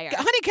damn liar.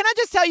 Honey, can I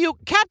just tell you,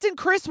 Captain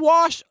Chris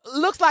Wash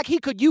looks like he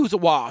could use a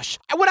wash.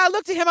 When I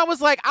looked at him, I was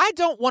like, I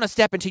don't want to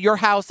step into your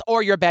house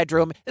or your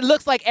bedroom. It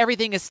looks like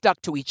everything is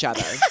stuck to each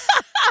other.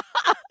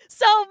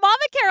 So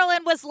Mama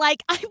Carolyn was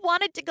like, I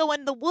wanted to go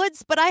in the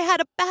woods, but I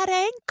had a bad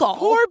ankle.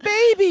 Poor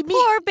baby.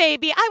 Poor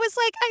baby. I was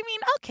like,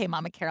 okay,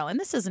 Mama Carolyn,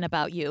 this isn't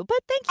about you, but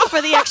thank you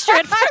for the extra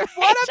information.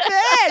 What a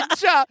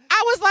bitch.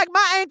 I was like,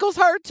 my ankles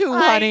hurt too,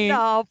 honey. I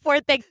know, poor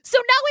thing. So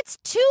now it's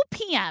 2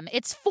 p.m.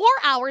 It's 4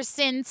 hours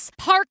since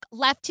Park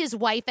left his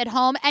wife at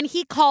home, and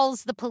he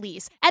calls the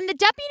police. And the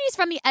deputies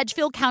from the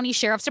Edgefield County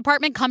Sheriff's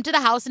Department come to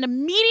the house and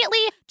immediately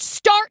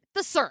start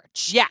the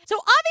search. Yeah. So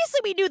obviously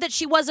we knew that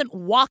she wasn't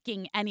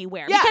walking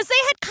anywhere because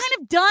they had kind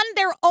of done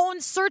their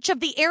own search of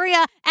the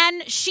area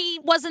and she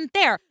wasn't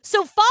there.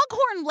 So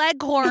Foghorn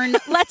Leghorn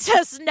lets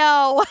us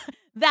know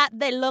that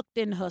they looked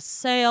in her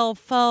cell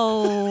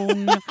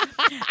phone.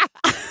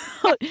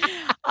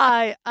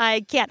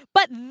 I can't.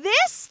 But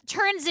this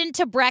turns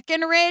into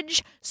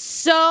Breckenridge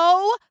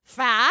so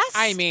fast.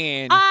 I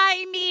mean,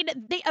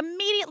 they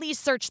immediately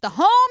search the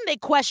home. They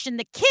question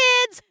the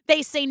kids.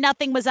 They say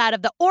nothing was out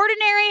of the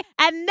ordinary.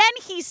 And then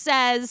he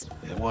says,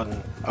 it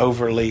wasn't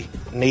overly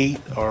neat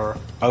or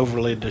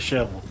overly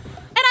disheveled.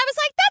 And I was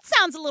like, that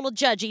sounds a little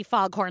judgy,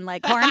 Foghorn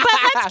Leghorn, but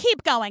let's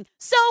keep going.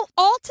 So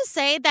all to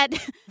say that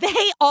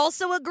they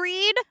also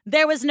agreed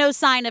there was no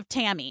sign of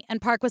Tammy.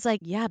 And Park was like,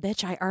 yeah,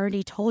 bitch, I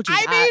already told you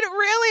that.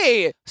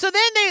 Really? So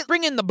then they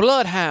bring in the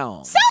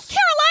bloodhounds. South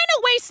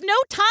Carolina wastes no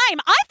time.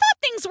 I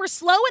thought things were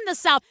slow in the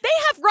South. They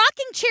have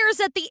rocking chairs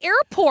at the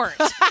airport.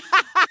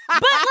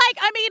 But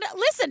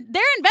listen,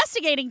 their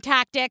investigating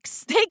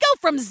tactics, they go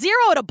from 0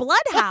 to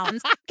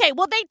bloodhounds. Okay,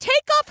 well, they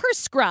take off her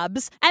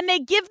scrubs and they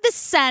give the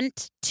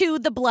scent to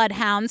the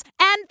bloodhounds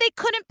and they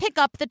couldn't pick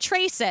up the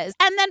traces.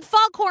 And then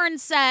Foghorn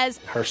says,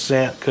 her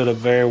scent could have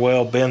very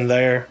well been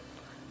there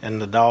and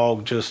the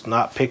dog just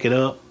not pick it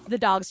up. The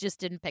dogs just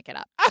didn't pick it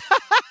up.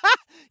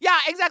 Yeah,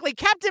 exactly.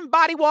 Captain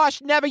Body Wash,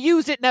 never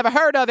used it, never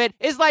heard of it.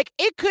 Is like,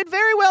 it could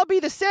very well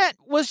be the scent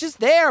was just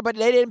there, but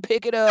they didn't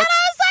pick it up. And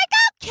I was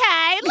like,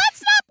 okay,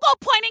 let's not go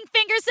pointing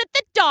fingers at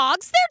the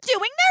dogs. They're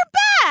doing their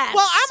best.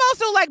 Well, I'm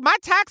also like, my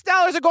tax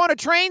dollars are going to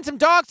train some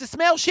dogs to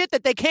smell shit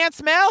that they can't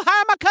smell.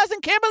 Hire my cousin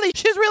Kimberly.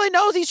 She's really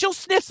nosy. She'll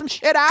sniff some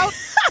shit out.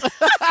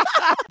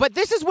 But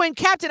this is when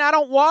Captain I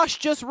Don't Wash,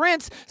 Just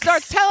Rinse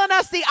starts telling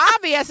us the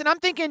obvious. And I'm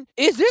thinking,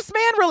 is this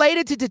man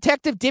related to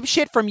Detective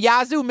Dipshit from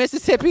Yazoo,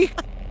 Mississippi?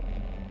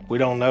 We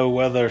don't know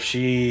whether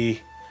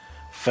she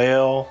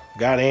fell,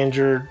 got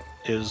injured,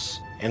 is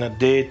in a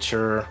ditch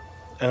or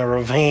in a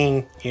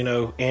ravine,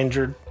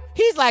 injured.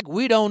 He's like,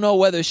 we don't know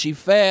whether she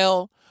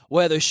fell,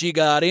 whether she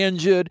got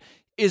injured,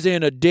 is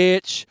in a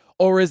ditch,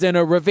 or is in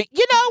a ravine.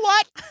 You know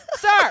what,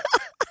 sir?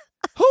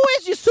 Who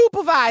is your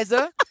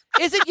supervisor?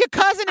 Is it your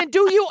cousin, and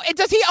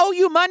does he owe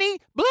you money?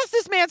 Bless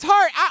this man's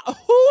heart.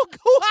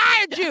 Who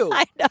hired you?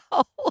 I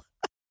know.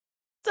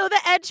 So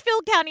the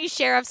Edgefield County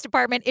Sheriff's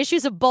Department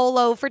issues a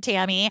bolo for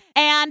Tammy,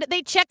 and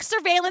they check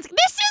surveillance.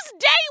 This is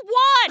day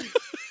one.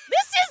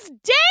 This is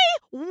day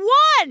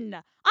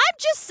one. I'm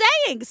just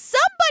saying,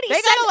 they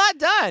got a lot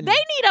done. They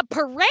need a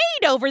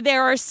parade over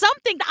there or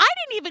something. I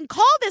didn't even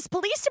call this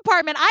police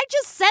department. I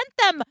just sent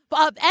them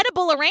an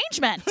edible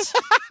arrangement.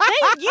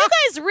 You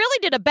guys really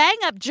did a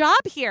bang-up job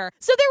here.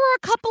 So there were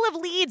a couple of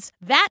leads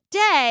that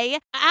day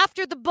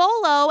after the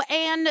bolo,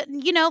 and,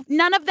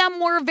 none of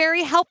them were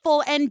very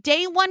helpful, and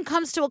day one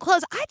comes to a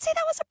close. I'd say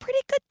that was a pretty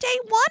good day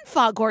one,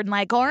 Foghorn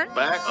Leghorn.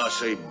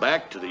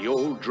 Back to the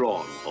old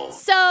drawing board.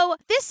 So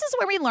this is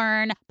where we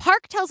learn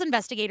Park tells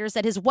investigators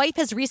that his wife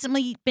has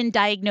recently been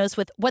diagnosed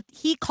with what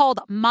he called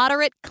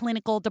moderate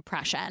clinical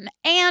depression,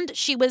 and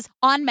she was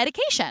on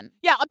medication. depression.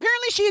 Yeah,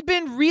 apparently she had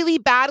been really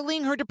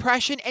battling her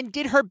depression and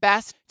did her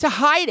best to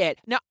hide it.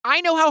 Now,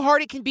 I know how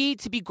hard it can be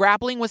to be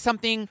grappling with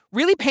something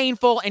really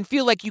painful and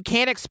feel like you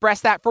can't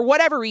express that for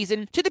whatever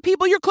reason to the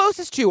people you're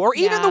closest to or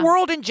even the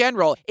world in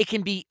general. It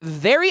can be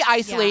very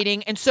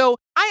isolating. And so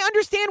I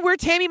understand where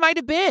Tammy might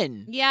have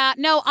been. Yeah,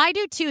 no, I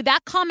do too.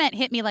 That comment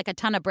hit me like a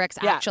ton of bricks,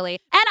 actually. And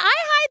I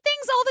hide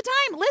things all the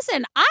time.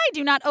 Listen, I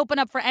do not open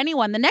up for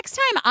anyone. The next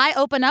time I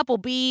open up will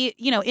be,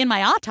 in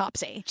my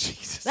autopsy.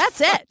 Jesus.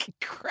 That's it.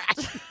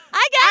 Christ.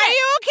 I get Are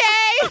you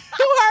okay?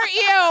 Who hurt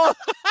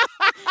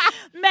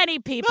you? Many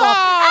people.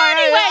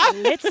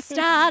 Anyway, let's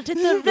start at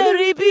the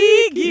very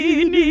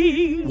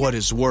beginning. What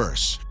is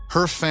worse,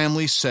 her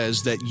family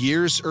says that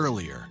years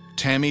earlier,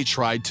 Tammy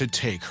tried to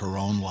take her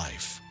own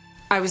life.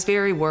 I was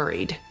very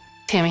worried.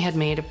 Tammy had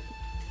made a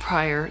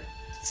prior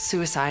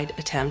suicide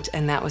attempt,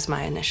 and that was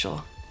my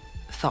initial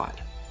thought,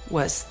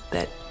 was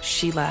that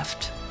she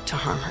left to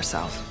harm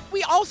herself.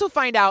 We also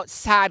find out,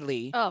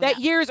 sadly, that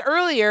years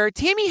earlier,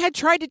 Tammy had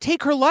tried to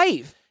take her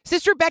life.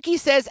 Sister Becky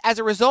says as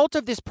a result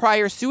of this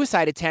prior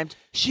suicide attempt,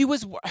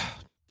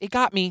 it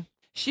got me.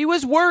 She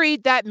was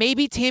worried that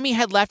maybe Tammy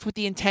had left with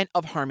the intent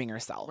of harming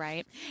herself.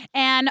 Right.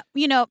 And,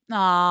 it's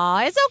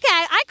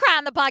okay. I cry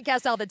on the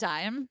podcast all the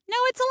time. No,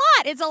 it's a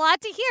lot. It's a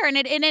lot to hear. And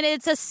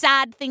it's a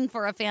sad thing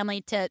for a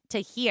family to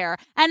hear.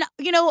 And,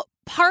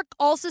 Park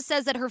also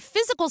says that her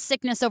physical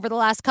sickness over the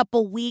last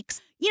couple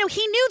weeks, he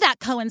knew that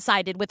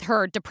coincided with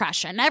her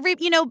depression.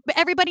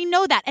 Everybody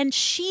know that. And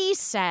she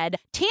said,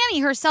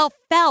 Tammy herself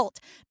felt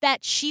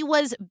that she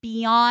was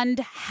beyond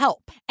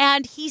help.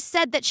 And he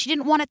said that she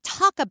didn't want to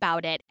talk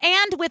about it.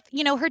 And with,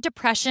 her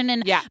depression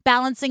and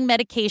balancing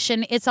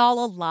medication, it's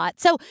all a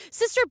lot. So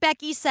Sister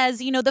Becky says,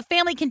 the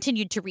family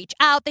continued to reach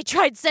out. They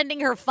tried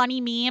sending her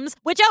funny memes,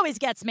 which always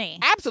gets me.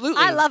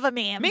 Absolutely. I love a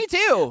meme. Me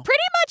too.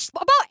 Pretty much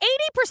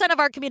about 80% of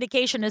our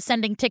communication is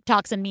sending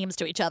TikToks and memes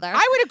to each other.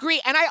 I would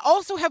agree. And I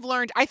also have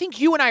learned, I think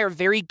you and I are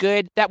very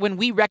good that when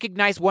we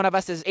recognize one of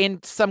us is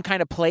in some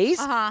kind of place,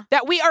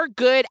 that we are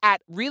good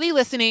at really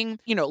listening,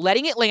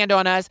 letting it land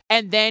on us,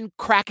 and then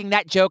cracking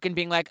that joke and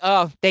being like,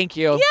 oh, thank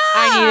you. Yeah.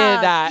 I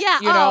needed that.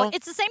 Yeah.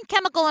 It's the same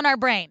chemical in our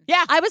brain.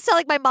 Yeah. I was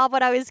telling my mom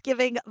when I was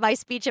giving my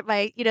speech at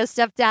my,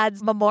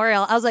 stepdad's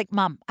memorial, I was like,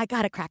 Mom, I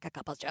got to crack a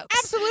couple jokes.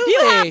 Absolutely. You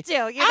have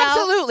to,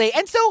 Absolutely.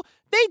 And so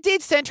they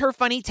did send her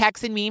funny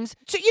texts and memes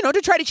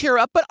to try to cheer her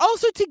up, but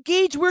also to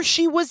gauge where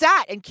she was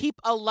at and keep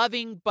a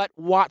loving but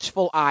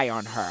watchful eye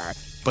on her.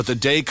 But the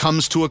day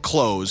comes to a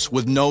close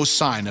with no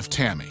sign of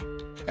Tammy,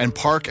 and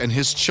Park and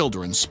his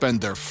children spend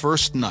their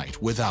first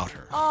night without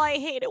her. Oh, I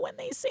hate it when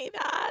they say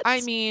that. I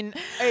mean,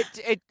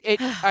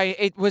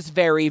 it was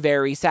very,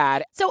 very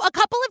sad. So a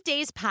couple of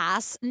days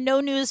pass,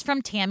 no news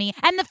from Tammy,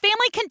 and the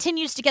family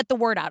continues to get the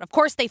word out. Of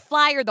course, they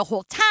flyer the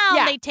whole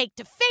town, they take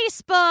to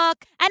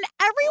Facebook, and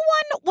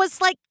everyone was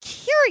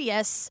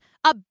curious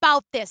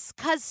about this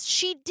because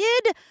she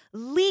did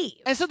leave.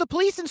 And so the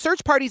police and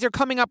search parties are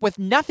coming up with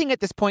nothing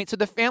at this point, so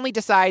the family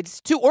decides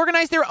to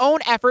organize their own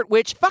effort,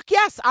 which, fuck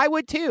yes, I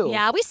would too.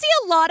 Yeah, we see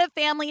a lot of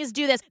families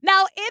do this.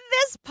 Now, in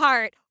this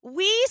part,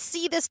 we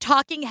see this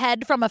talking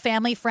head from a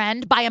family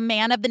friend by a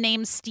man of the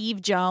name Steve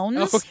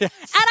Jones. Oh, yes.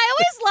 And I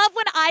always love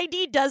when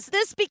ID does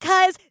this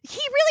because he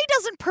really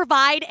doesn't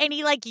provide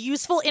any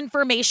useful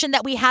information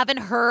that we haven't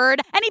heard.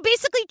 And he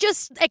basically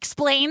just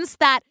explains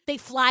that they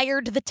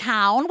flyered the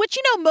town, which,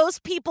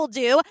 most people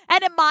do.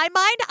 And in my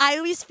mind, I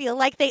always feel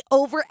like they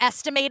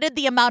overestimated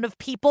the amount of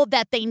people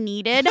that they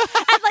needed.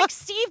 And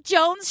Steve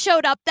Jones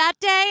showed up that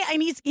day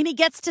and he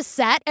gets to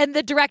set and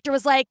the director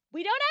was like,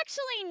 we don't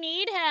actually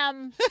need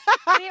him.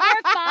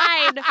 We're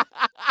fine.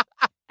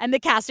 And the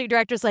casting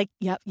director's like,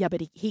 yeah,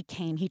 but he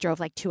came. He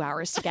drove 2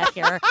 hours to get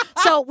here.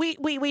 So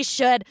we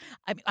should.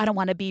 I don't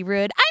want to be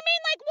rude. I mean,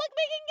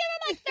 we can give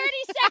him 30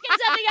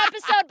 seconds of the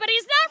episode, but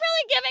he's not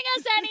really giving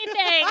us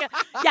anything.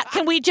 Yeah,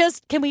 can we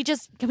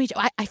just,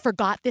 I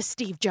forgot this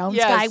Steve Jones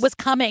guy was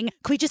coming.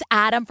 Can we just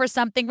add him for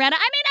something random?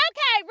 I mean,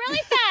 okay,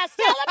 really fast.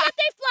 Tell them that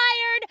they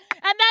flyered,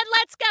 and then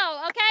let's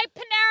go, okay?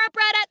 Panera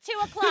Bread at 2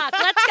 o'clock.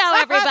 Let's go,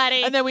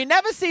 everybody. And then we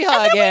never see her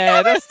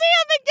again. We never see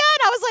him again.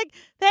 I was like,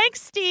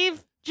 thanks,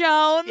 Steve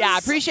Jones. Yeah,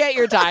 appreciate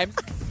your time.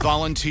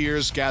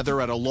 Volunteers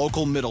gather at a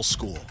local middle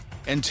school,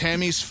 and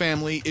Tammy's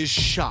family is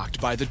shocked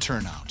by the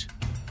turnout.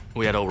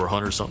 We had over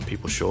 100-something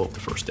people show up the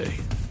first day,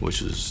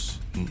 which is,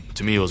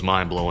 to me, it was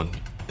mind-blowing.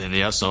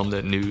 And some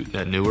that knew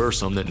her,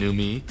 some that knew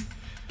me.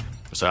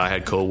 So I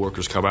had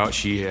co-workers come out.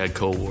 She had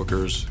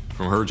co-workers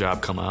from her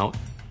job come out.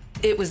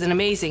 It was an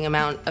amazing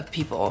amount of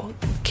people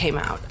came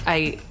out.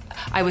 I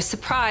was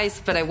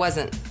surprised, but I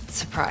wasn't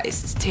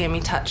surprised.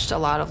 Tammy touched a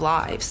lot of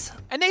lives.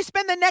 And they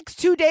spend the next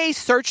 2 days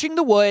searching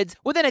the woods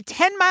within a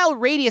 10-mile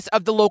radius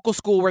of the local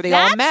school where they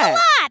all met. That's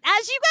a lot.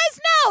 As you guys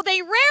know,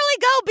 they rarely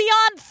go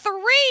beyond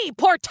 3.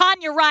 Poor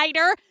Tanya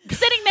Ryder,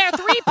 sitting there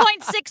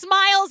 3.6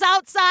 miles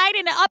outside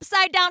in an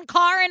upside-down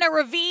car in a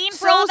ravine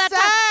for all that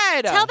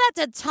sad. time. Tell that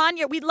to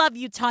Tanya. We love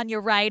you, Tanya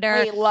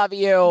Ryder. We love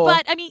you.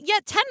 But,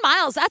 10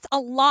 miles, that's a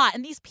lot.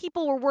 And these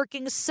people were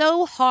working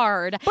so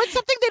hard. But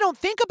something they don't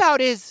think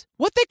about is,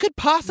 what they could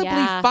possibly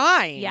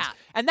find. Yeah.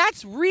 And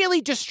that's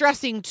really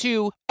distressing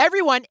to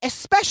everyone,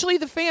 especially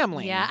the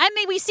family. Yeah. I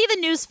mean, we see the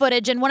news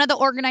footage, and one of the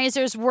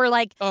organizers were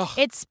like,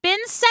 it's been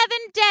 7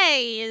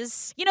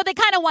 days. You know, they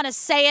kind of want to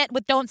say it,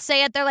 but don't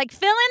say it. They're like,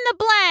 fill in the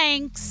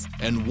blanks.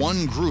 And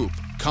one group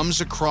comes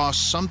across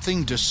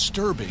something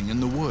disturbing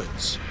in the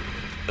woods.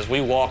 As we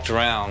walked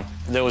around,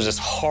 there was this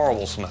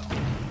horrible smell.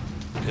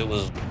 It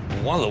was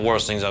one of the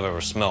worst things I've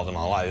ever smelled in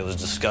my life. It was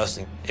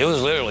disgusting. It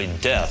was literally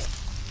death.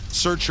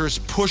 Searchers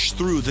push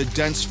through the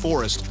dense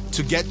forest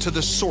to get to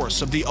the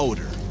source of the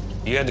odor.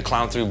 You had to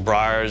climb through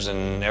briars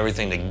and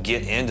everything to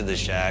get into the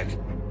shack.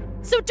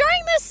 So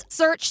during this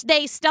search,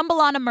 they stumble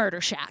on a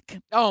murder shack.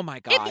 Oh, my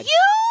God. If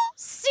you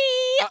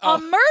see a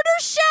murder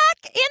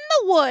shack in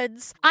the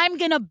woods, I'm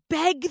going to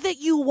beg that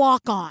you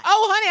walk on.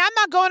 Oh, honey, I'm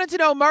not going into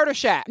no murder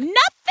shack. Nothing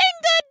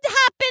good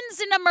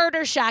happens in a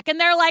murder shack. And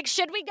they're like,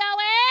 should we go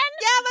in?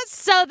 Yeah,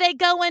 let's. So they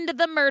go into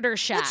the murder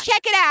shack. Let's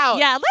check it out.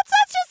 Yeah, let's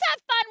just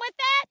have fun with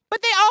it.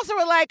 But they also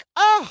were like,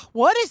 oh,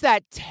 what is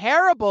that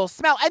terrible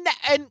smell?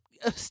 And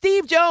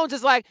Steve Jones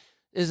is like,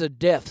 there's a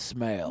death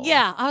smell.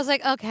 Yeah, I was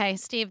like, okay,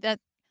 Steve, that's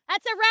a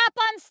wrap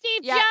on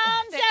Steve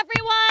Jones,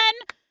 everyone.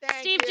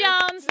 Steve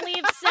Jones,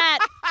 leave set.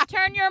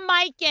 Turn your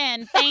mic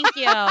in. Thank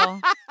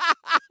you.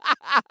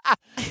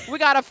 We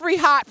got a free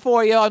hot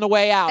for you on the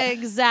way out.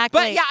 Exactly.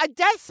 But yeah, a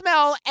death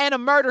smell and a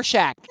murder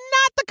shack.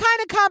 Not the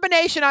kind of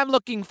combination I'm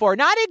looking for.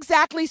 Not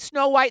exactly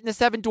Snow White and the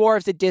Seven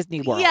Dwarfs at Disney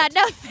World. Yeah,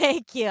 no,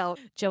 thank you.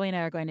 Joey and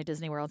I are going to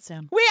Disney World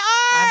soon. We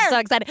are! I'm so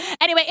excited.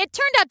 Anyway, it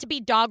turned out to be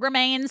dog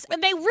remains,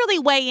 and they really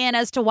weigh in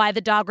as to why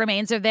the dog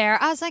remains are there.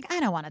 I was like, I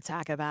don't want to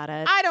talk about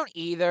it. I don't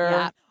either.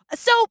 Yeah.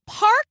 So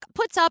Park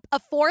puts up a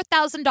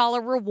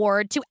 $4,000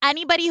 reward to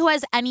anybody who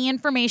has any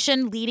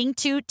information leading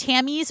to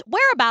Tammy's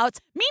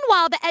whereabouts.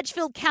 Meanwhile, the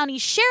Edgefield County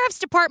Sheriff's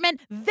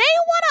Department, they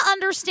want to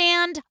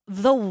understand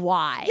the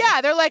why.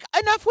 Yeah, they're like,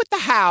 enough with the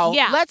how.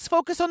 Yeah. Let's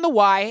focus on the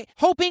why,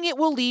 hoping it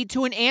will lead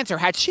to an answer.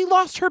 Had she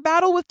lost her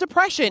battle with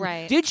depression?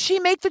 Right. Did she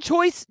make the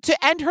choice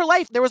to end her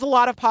life? There was a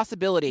lot of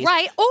possibilities.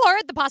 Right,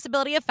 or the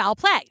possibility of foul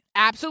play.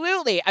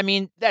 Absolutely. I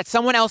mean, that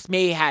someone else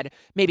maybe had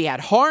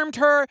harmed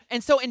her.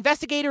 And so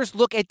investigators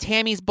look at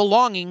Tammy's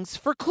belongings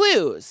for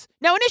clues.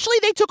 Now, initially,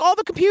 they took all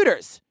the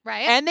computers.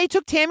 Right. And they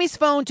took Tammy's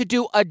phone to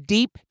do a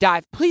deep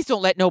dive. Please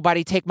don't let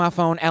nobody take my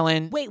phone,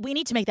 Ellen. Wait, we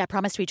need to make that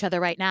promise to each other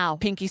right now.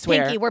 Pinky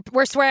swear. Pinky,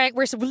 we're swearing.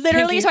 We're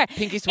literally swearing.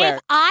 Pinky swear.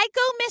 If I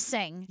go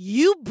missing,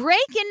 you break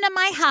into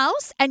my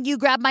house and you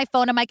grab my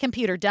phone and my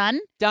computer. Done?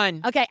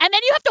 Done. Okay, and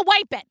then you have to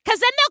wipe it. Because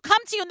then they'll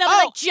come to you and they'll be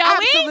like, Joey,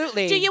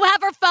 absolutely. do you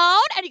have her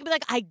phone? And you can be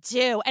like, I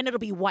do. And it'll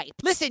be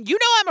wiped. Listen, you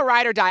know I'm a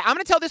ride or die. I'm going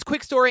to tell this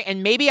quick story,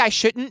 and maybe I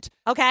shouldn't.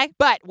 Okay.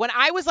 But when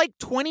I was like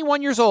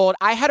 21 years old,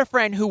 I had a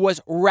friend who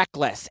was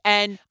reckless.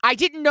 And I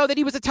didn't know that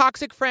he was a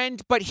toxic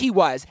friend, but he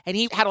was. And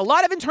he had a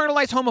lot of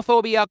internalized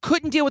homophobia,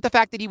 couldn't deal with the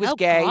fact that he was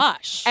gay.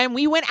 Gosh. And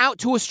we went out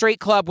to a straight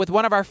club with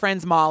one of our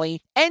friends,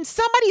 Molly. And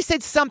somebody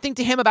said something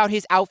to him about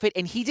his outfit,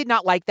 and he did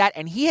not like that.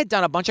 And he had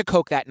done a bunch of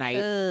coke that night.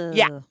 Ugh.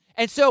 Yeah.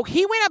 And so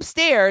he went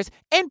upstairs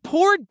and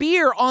poured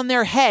beer on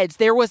their heads.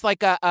 There was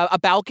like a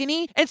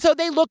balcony. And so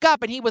they look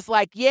up and he was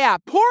like, yeah,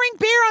 pouring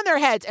beer on their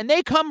heads. And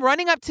they come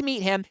running up to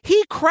meet him.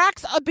 He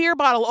cracks a beer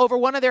bottle over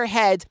one of their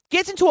heads,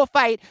 gets into a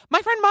fight.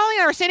 My friend Molly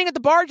and I are standing at the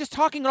bar just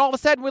talking. And all of a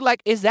sudden we're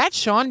like, is that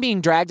Sean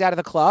being dragged out of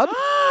the club?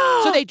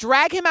 So they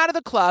drag him out of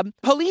the club.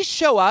 Police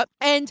show up.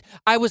 And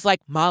I was like,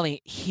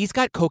 Molly, he's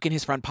got coke in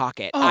his front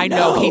pocket. I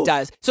know he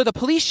does. So the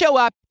police show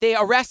up. They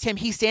arrest him.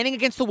 He's standing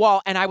against the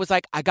wall. And I was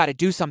like, I got to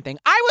do something.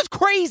 I was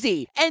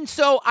crazy. And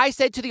so I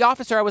said to the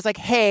officer, I was like,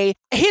 hey,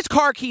 his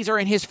car keys are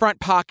in his front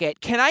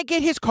pocket. Can I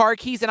get his car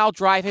keys and I'll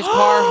drive his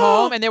car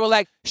home? And they were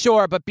like,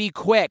 sure, but be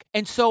quick.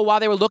 And so while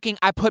they were looking,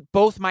 I put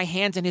both my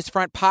hands in his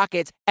front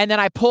pockets. And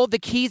then I pulled the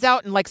keys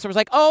out and so I was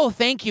like, oh,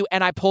 thank you.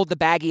 And I pulled the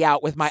baggie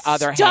out with my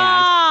other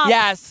hand.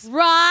 Yes.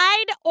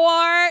 Ride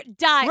or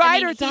die.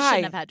 Ride or he die.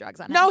 shouldn't have had drugs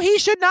on him. No, he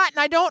should not. And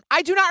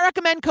I do not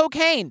recommend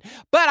cocaine.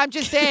 But I'm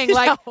just saying,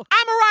 like,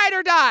 I'm a ride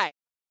or die.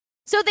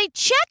 So they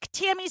check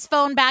Tammy's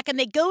phone back and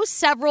they go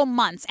several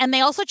months, and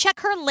they also check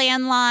her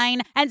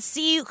landline and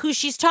see who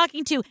she's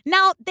talking to.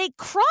 Now, they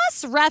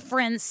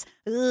cross-reference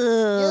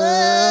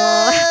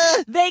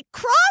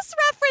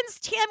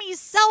Tammy's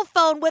cell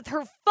phone with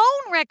her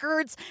phone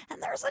records,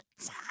 and there's a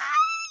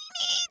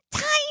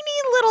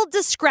tiny little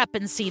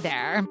discrepancy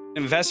there.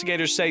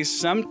 Investigators say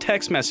some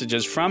text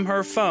messages from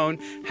her phone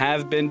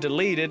have been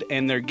deleted,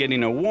 and they're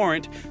getting a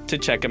warrant to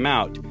check them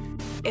out.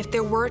 If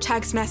there were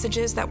text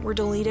messages that were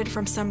deleted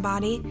from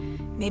somebody,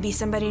 maybe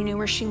somebody knew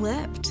where she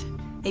lived.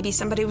 Maybe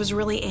somebody was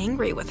really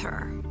angry with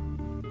her.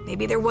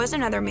 Maybe there was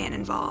another man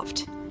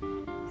involved,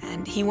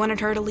 and he wanted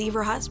her to leave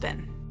her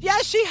husband. Yeah,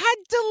 she had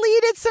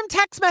deleted some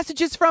text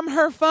messages from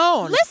her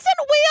phone. Listen,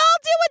 we all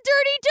do a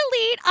dirty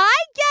delete. I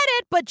get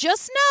it, but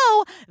just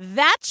know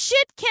that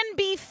shit can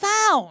be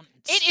found.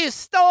 It is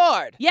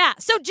stored. Yeah,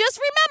 so just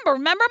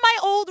remember my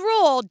old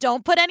rule.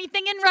 Don't put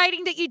anything in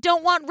writing that you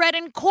don't want read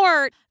in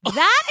court.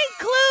 That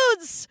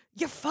includes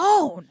your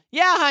phone.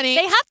 Yeah, honey.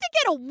 They have to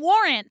get a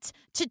warrant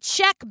to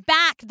check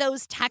back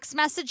those text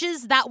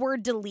messages that were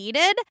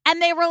deleted.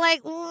 And they were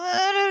like,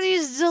 what are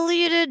these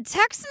deleted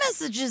text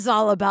messages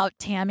all about,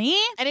 Tammy?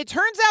 And it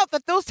turns out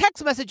that those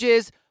text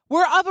messages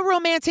were of a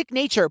romantic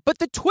nature. But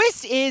the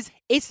twist is,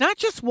 it's not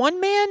just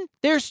one man,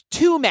 there's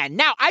two men.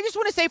 Now, I just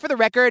want to say for the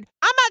record,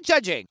 I'm not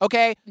judging,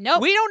 okay? No.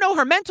 We don't know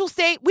her mental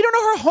state. We don't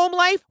know her home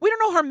life. We don't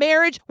know her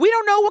marriage. We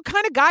don't know what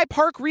kind of guy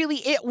Park really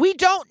is. We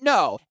don't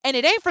know. And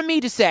it ain't for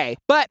me to say.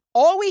 But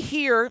all we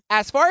hear,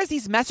 as far as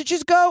these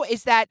messages go,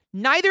 is that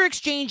neither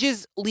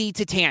exchanges lead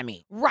to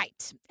Tammy.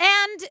 Right.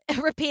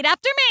 And repeat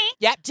after me.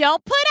 Yep.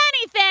 Don't put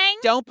anything.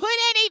 Don't put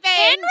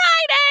anything. In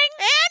writing.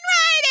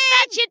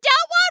 That you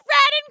don't want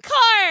read in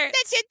court.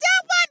 That you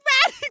don't want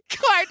read in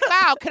court.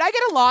 Wow, could I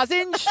get a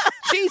lozenge?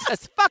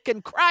 Jesus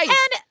fucking Christ.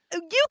 And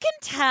you can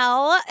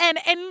tell, and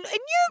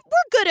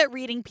we're good at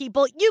reading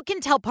people. You can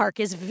tell Park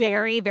is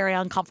very, very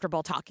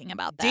uncomfortable talking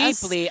about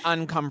this. Deeply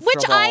uncomfortable.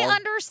 Which I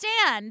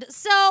understand.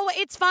 So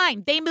it's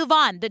fine. They move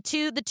on. The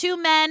two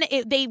men,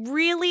 they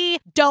really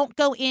don't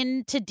go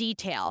into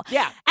detail.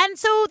 Yeah. And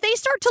so they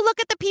start to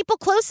look at the people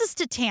closest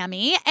to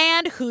Tammy.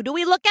 And who do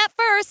we look at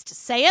first?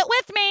 Say it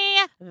with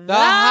me. The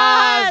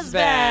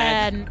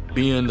husband.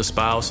 Being the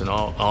spouse and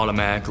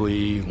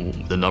automatically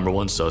the number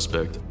one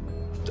suspect.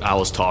 I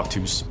was talked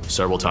to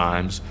several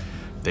times.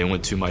 They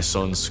went to my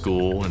son's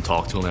school and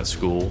talked to him at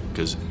school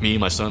because me and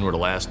my son were the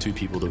last two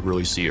people to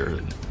really see her.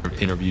 I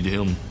interviewed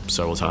him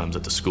several times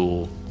at the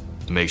school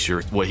to make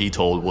sure what he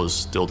told was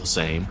still the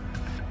same.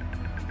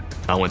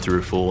 I went through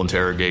a full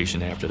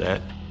interrogation after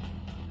that.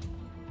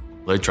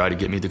 They tried to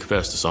get me to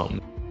confess to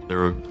something. They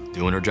were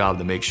doing their job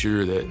to make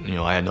sure that,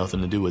 I had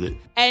nothing to do with it.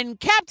 And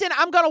Captain,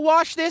 I'm going to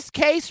wash this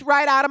case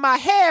right out of my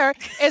hair.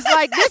 It's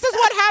like, this is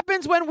what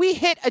happens when we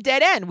hit a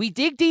dead end. We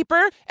dig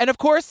deeper, and of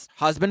course,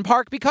 husband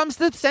Park becomes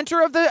the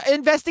center of the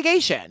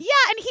investigation.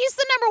 Yeah, and he's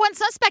the number one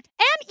suspect.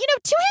 And,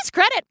 to his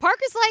credit, Park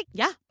is like,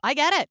 yeah, I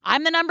get it.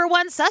 I'm the number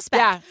one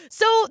suspect. Yeah.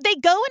 So they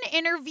go and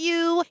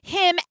interview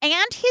him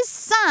and his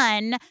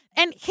son,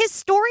 and his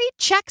story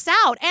checks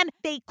out. And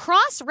they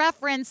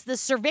cross-reference the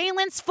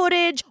surveillance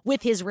footage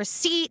with his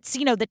receipts,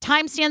 the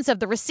timestamps of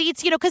the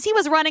receipts, because he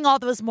was running all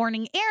those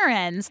morning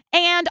errands.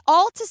 And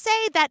all to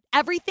say that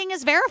everything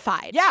is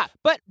verified. Yeah,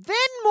 but then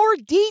more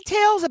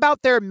details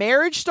about their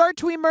marriage start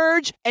to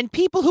emerge, and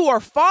people who are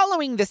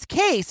following this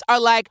case are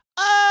like,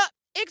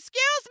 excuse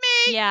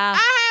me. Yeah.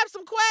 I have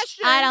some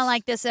questions. I don't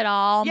like this at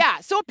all.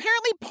 Yeah. So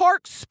apparently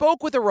Park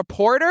spoke with a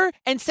reporter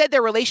and said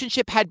their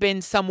relationship had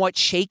been somewhat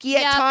shaky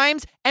at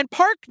times. And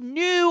Park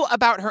knew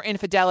about her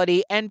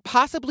infidelity and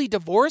possibly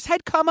divorce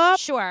had come up.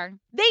 Sure.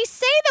 They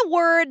say the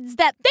words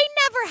that they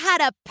never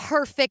had a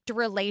perfect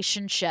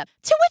relationship.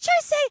 To which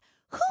I say,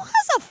 who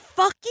has a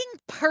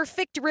fucking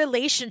perfect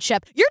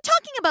relationship? You're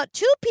talking about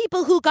two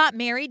people who got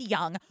married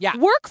young,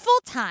 work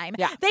full time.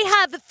 Yeah. They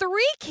have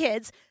 3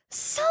 kids.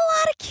 It's a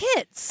lot of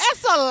kids.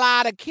 That's a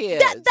lot of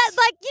kids.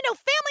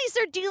 Families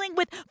are dealing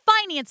with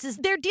finances.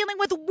 They're dealing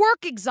with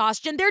work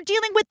exhaustion. They're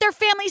dealing with their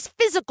family's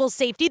physical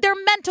safety, their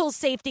mental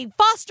safety,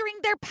 fostering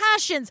their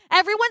passions.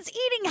 Everyone's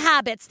eating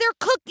habits. They're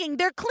cooking.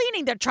 They're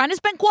cleaning. They're trying to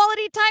spend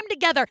quality time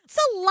together. It's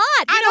a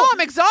lot. I know.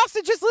 I'm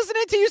exhausted just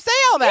listening to you say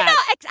all that.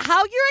 How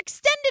your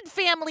extended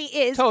family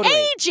is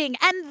aging.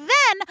 And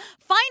then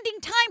finding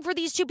time for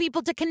these two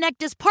people to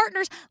connect as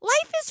partners.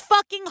 Life is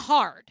fucking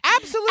hard.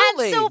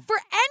 Absolutely. And so for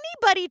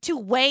anybody to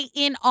weigh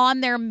in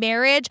on their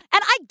marriage,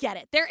 and I get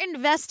it, they're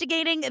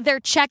investigating, they're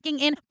checking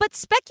in, but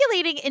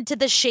speculating into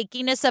the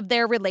shakiness of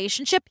their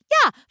relationship,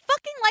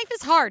 fucking life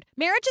is hard.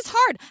 Marriage is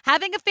hard.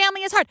 Having a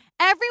family is hard.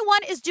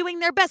 Everyone is doing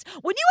their best.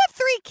 When you have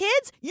 3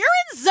 kids, you're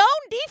in zone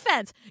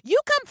defense. You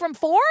come from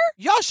 4?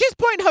 Yo, she's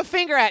pointing her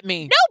finger at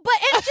me. No, but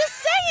it's just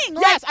saying.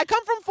 Yes, I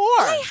come from 4.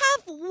 I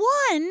have 1,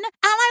 and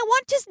I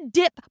want to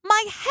dip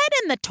my head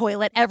in the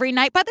toilet every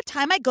night by the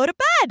time I go to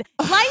bed.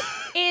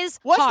 Life is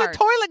What's hard. the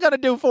toilet going to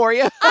do for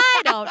you?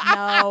 I don't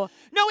know.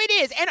 No, it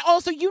is. And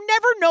also, you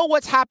never know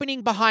what's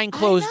happening behind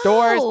closed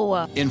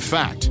doors. In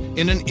fact,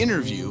 in an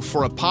interview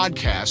for a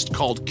podcast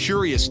called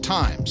Curious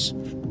Times,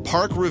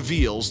 Park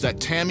reveals that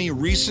Tammy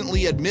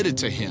recently admitted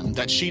to him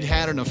that she'd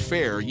had an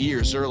affair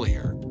years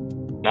earlier.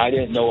 I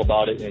didn't know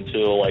about it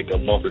until a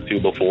month or 2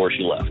 before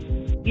she left.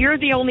 You're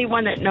the only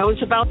one that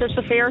knows about this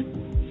affair?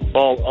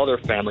 Well, other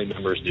family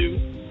members do.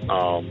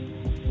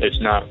 It's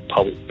not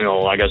public,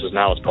 I guess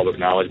it's public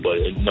knowledge, but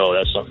no,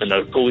 that's something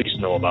the police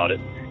know about it.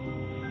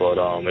 But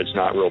it's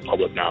not real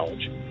public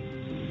knowledge.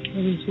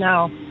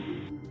 No.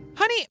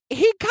 Honey,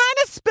 he kind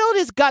of spilled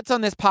his guts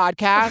on this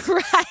podcast.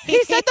 Right.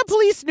 He said the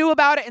police knew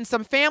about it in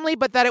some family,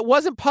 but that it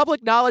wasn't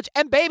public knowledge.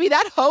 And baby,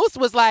 that host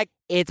was like,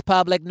 it's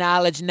public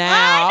knowledge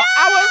now.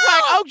 I was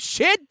like, oh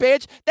shit,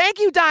 bitch. Thank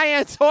you,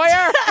 Diane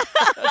Sawyer.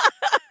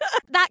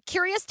 That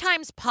Curious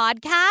Times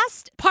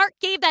podcast, Park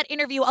gave that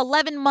interview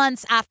 11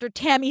 months after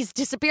Tammy's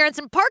disappearance,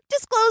 and Park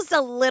disclosed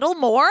a little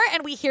more,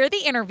 and we hear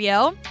the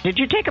interview. Did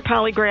you take a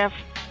polygraph?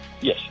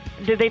 Yes.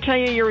 Did they tell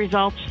you your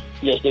results?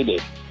 Yes, they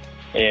did.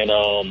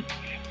 And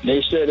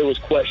they said it was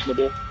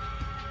questionable.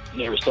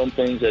 There were some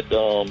things that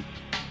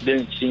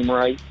didn't seem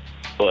right,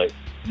 but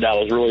that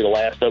was really the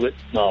last of it.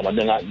 And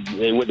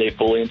then they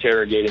fully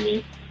interrogated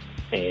me,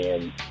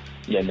 and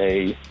then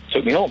they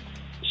took me home.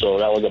 So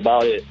that was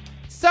about it.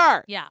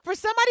 Sir, for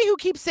somebody who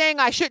keeps saying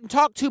I shouldn't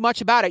talk too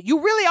much about it,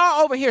 you really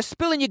are over here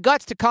spilling your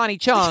guts to Connie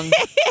Chung.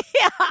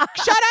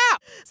 Shut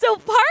up. So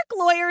Park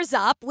lawyers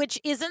up, which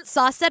isn't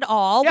sus at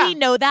all. Yeah. We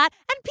know that.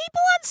 And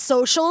people on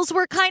socials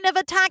were kind of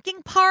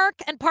attacking Park.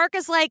 And Park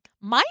is like,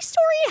 my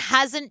story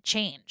hasn't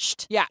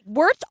changed. Yeah.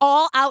 We're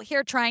all out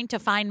here trying to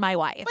find my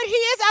wife. But he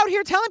is out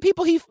here telling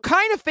people he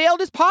kind of failed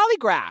his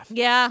polygraph.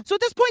 Yeah. So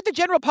at this point, the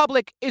general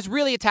public is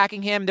really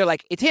attacking him. They're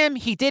like, it's him.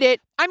 He did it.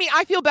 I mean,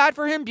 I feel bad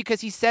for him because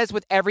he says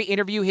with every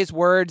interview his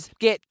words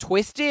get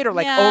twisted or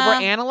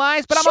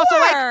overanalyzed. But I'm also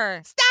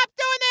like, stop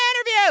doing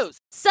the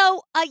interviews.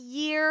 So a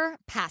year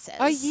passes.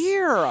 A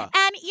year. And,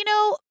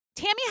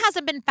 Tammy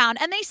hasn't been found.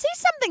 And they say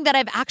something that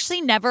I've actually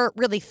never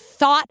really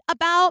thought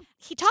about.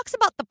 He talks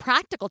about the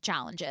practical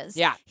challenges.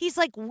 Yeah. He's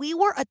like, we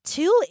were a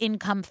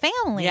 2-income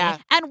family. Yeah.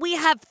 And we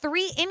have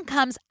 3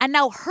 incomes. And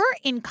now her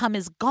income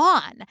is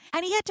gone.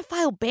 And he had to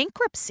file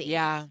bankruptcy.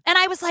 Yeah. And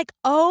I was like,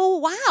 oh,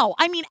 wow.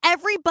 I mean,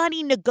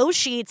 everybody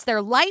negotiates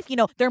their life,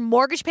 their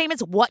mortgage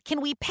payments. What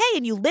can we pay?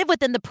 And you live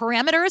within the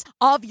parameters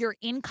of your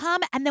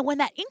income. And then when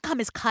that income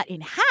is cut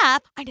in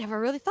half, I never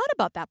really thought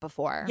about that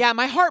before. Yeah,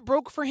 my heart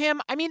broke for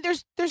him. I mean,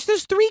 there's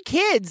 3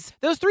 kids,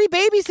 those 3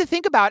 babies to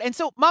think about. And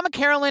so Mama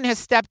Carolyn has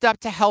stepped up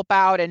to help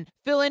out and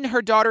fill in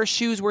her daughter's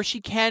shoes where she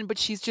can. But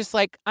she's just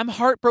like, I'm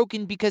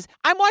heartbroken because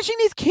I'm watching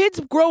these kids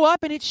grow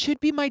up and it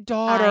should be my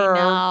daughter. I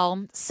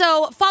know.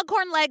 So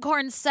Foghorn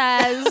Leghorn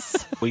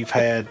says, We've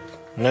had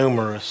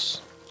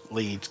numerous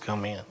leads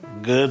come in.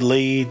 Good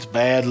leads,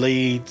 bad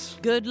leads.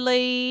 Good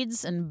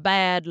leads and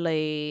bad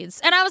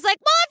leads. And I was like,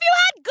 well, if you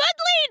had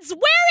good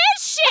leads, where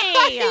is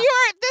she?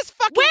 You're this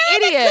fucking where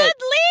idiot. Where are the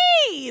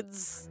good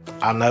leads?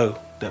 I know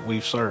that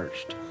we've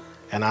searched,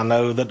 and I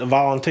know that the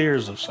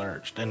volunteers have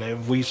searched, and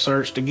if we've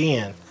searched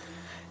again,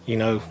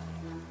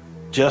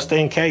 just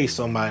in case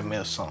somebody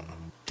missed something.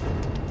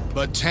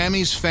 But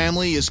Tammy's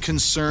family is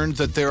concerned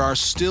that there are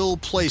still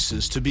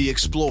places to be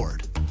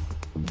explored.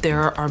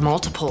 There are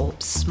multiple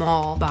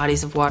small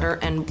bodies of water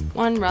and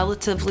one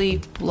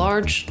relatively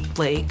large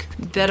lake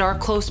that are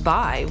close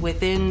by,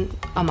 within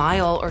a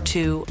mile or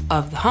 2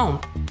 of the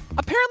home.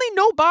 Apparently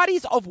no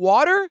bodies of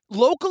water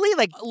locally,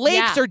 like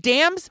lakes or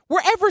dams,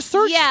 were ever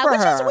searched for her.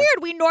 Yeah, which is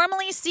weird. We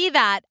normally see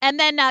that. And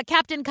then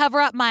Captain Cover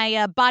Up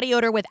My Body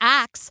Odor with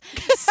Axe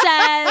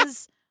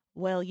says,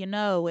 well,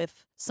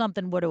 if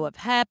something were to have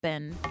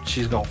happened,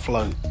 she's gonna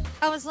float.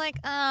 I was like,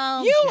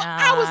 oh, God.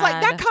 I was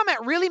like, that comment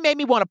really made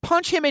me want to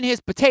punch him in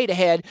his potato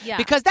head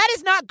because that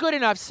is not good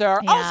enough, sir.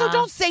 Yeah. Also,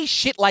 don't say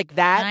shit like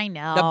that. I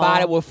know. The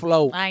body will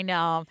float. I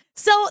know.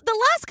 So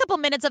the last couple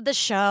minutes of the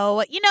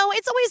show,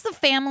 it's always the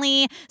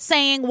family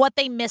saying what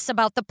they miss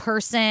about the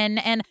person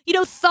and,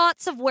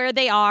 thoughts of where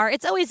they are.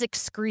 It's always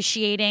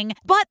excruciating.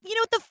 But,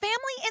 the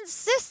family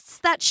insists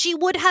that she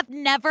would have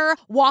never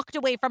walked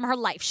away from her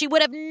life. She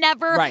would have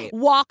never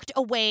walked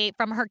away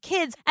from her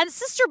kids. And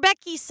Sister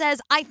Becky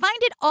says, I find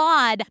it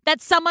odd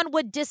that someone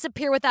would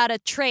disappear without a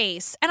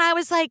trace. And I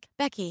was like,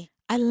 Becky,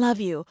 I love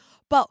you,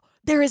 but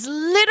there is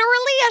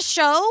literally a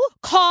show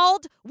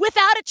called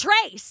Without a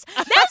Trace.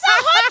 There's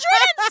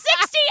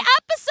 160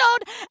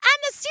 episode, and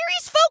the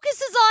series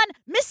focuses on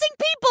missing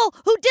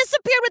people who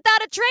disappeared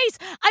without a trace.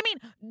 I mean,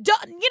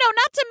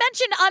 not to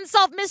mention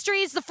Unsolved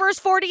Mysteries, the first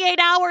 48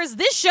 hours.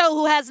 This show,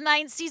 who has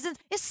 9 seasons,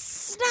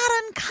 is not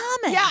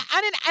uncommon. Yeah,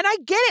 and I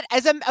get it.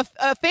 As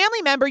a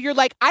family member, you're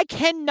like, I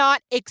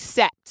cannot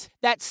accept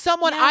that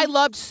someone I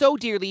loved so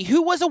dearly,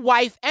 who was a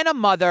wife and a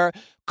mother,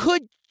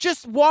 could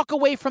just walk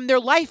away from their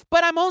life.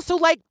 But I'm also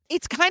like,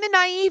 it's kind of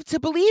naive to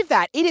believe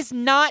that. It is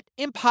not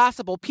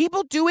impossible.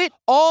 People do it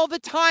all the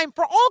time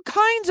for all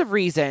kinds of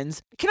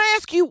reasons. Can I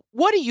ask you,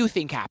 what do you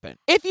think happened?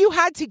 If you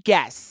had to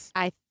guess.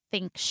 I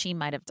think she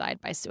might have died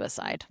by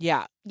suicide.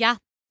 Yeah. Yeah.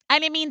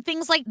 And I mean,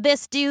 things like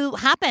this do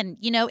happen.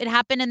 It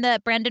happened in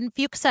the Brandon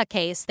Fuchsa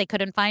case. They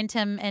couldn't find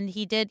him and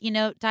he did,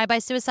 die by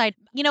suicide.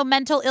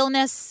 Mental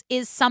illness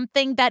is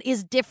something that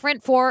is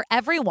different for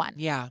everyone.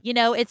 Yeah.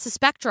 It's a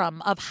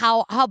spectrum of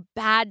how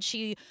bad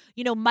she,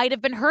 might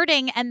have been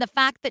hurting, and the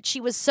fact that she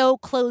was so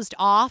closed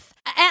off.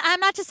 And I'm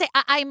not to say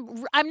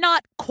I'm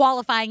not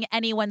qualifying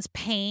anyone's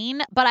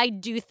pain, but I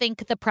do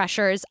think the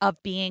pressures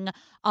of being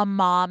a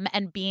mom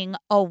and being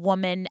a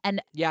woman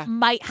and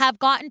might have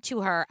gotten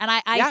to her. And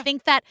I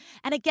think that,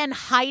 and again,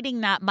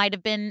 hiding that might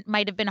have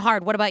been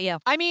hard. What about you?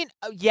 I mean,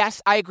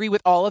 yes, I agree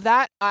with all of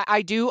that.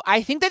 I do.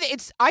 I think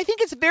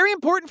it's very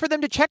important for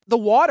them to check the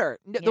water,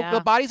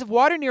 the bodies of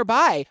water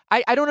nearby.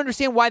 I don't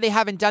understand why they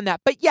haven't done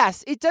that. But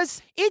yes, it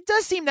does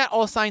seem that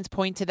all signs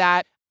point to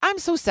that. I'm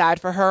so sad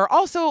for her.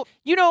 Also,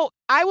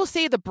 I will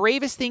say the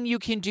bravest thing you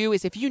can do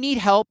is if you need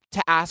help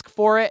to ask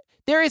for it.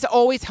 There is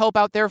always help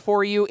out there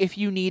for you if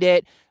you need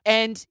it.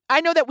 And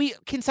I know that we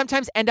can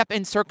sometimes end up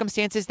in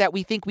circumstances that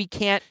we think we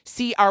can't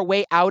see our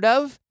way out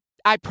of.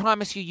 I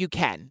promise you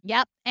can.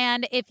 Yep.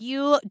 And if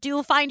you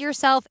do find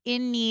yourself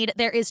in need,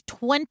 there is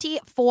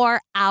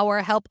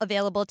 24-hour help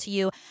available to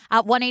you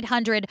at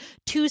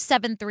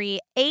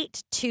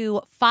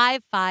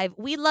 1-800-273-8255.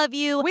 We love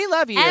you. We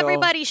love you.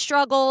 Everybody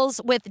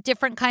struggles with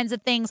different kinds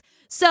of things.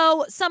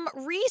 So some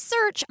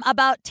research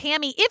about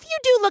Tammy. If you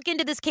do look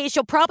into this case,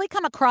 you'll probably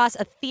come across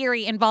a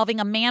theory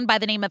involving a man by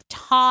the name of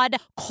Todd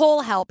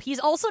Kohlhepp. He's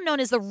also known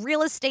as the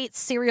real estate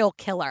serial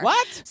killer.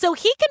 What? So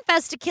he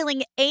confessed to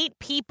killing 8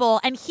 people,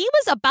 and he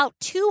was about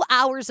 2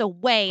 hours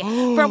away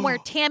from where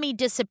Tammy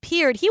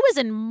disappeared. He was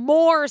in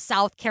Moore,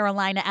 South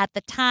Carolina at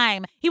the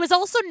time. He was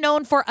also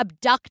known for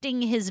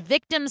abducting his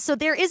victims. So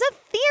there is a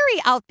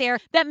theory out there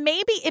that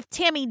maybe if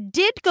Tammy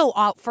did go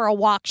out for a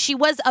walk, she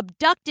was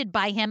abducted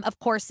by him. Of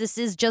course, this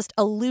is just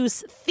a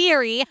loose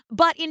theory.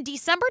 But in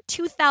December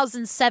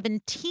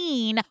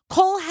 2017,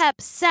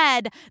 Kohlhepp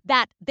said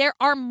that there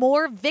are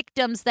more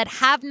victims that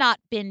have not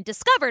been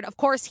discovered. Of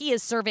course, he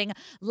is serving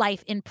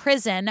life in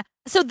prison.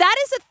 So that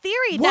is a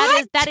theory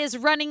that is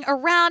running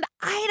around.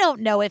 I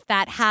don't know if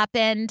that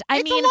happened.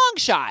 It's a long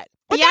shot.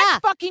 But that's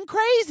fucking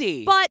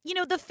crazy. But, you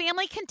know, the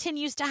family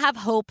continues to have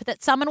hope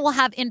that someone will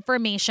have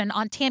information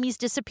on Tammy's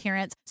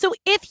disappearance. So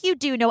if you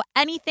do know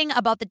anything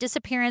about the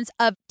disappearance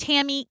of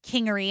Tammy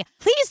Kingery,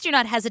 please do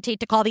not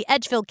hesitate to call the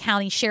Edgefield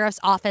County Sheriff's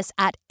Office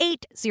at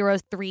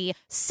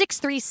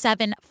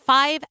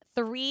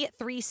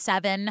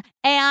 803-637-5337.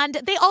 And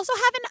they also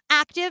have an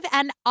active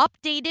and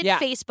updated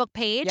Facebook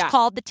page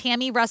called the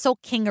Tammy Russell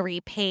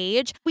Kingery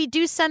page. We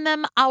do send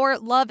them our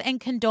love and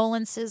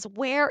condolences.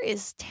 Where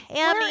is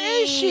Tammy?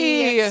 Where is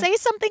she? Say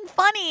something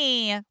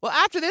funny. Well,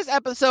 after this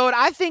episode,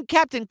 I think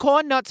Captain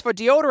Corn Nuts for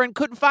deodorant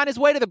couldn't find his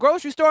way to the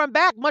grocery store and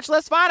back, much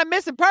less find a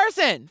missing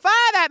person. Fire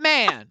that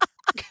man.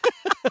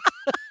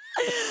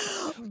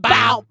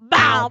 Bow,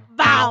 bow,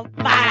 bow,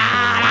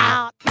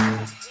 bow.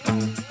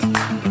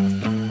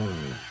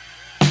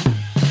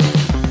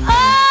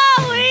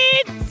 Oh,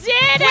 we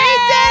did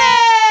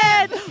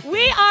it!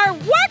 We are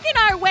working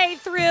our way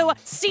through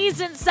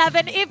season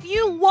 7. If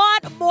you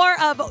want more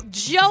of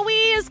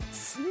Joey's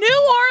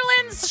New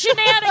Orleans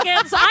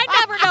shenanigans, I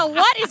never know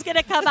what is going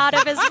to come out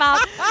of his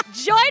mouth.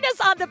 Join us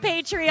on the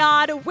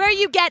Patreon, where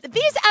you get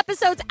these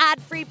episodes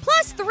ad-free,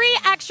 plus 3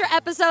 extra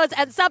episodes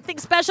and something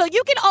special.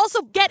 You can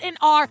also get in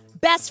our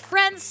best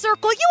friends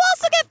circle. You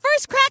also get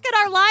first crack at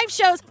our live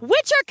shows,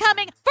 which are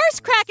coming,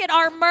 first crack at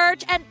our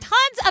merch, and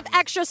tons of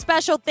extra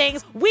special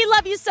things. We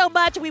love you so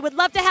much. We would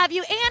love to have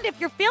you. And if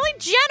you're feeling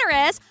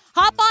generous,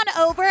 hop on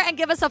over and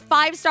give us a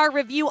 5-star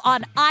review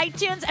on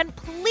iTunes. And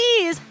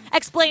please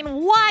explain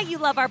why you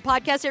love our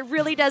podcast. It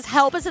really does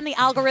help us in the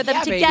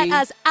algorithm to get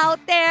us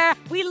out there.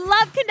 We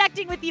love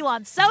connecting with you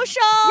on socials.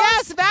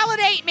 Yes,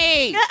 validate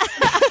me.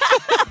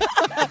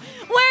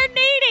 We're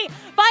needy.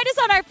 Find us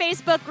on our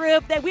Facebook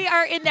group that we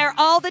are in there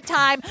all the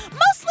time,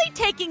 mostly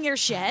taking your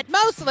shit.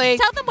 Mostly.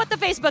 Tell them what the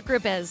Facebook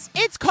group is.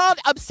 It's called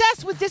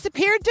Obsessed with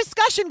Disappeared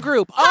Discussion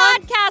Group.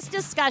 Podcast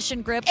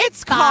discussion group.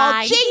 It's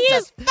called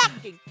Jesus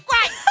fucking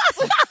Christ.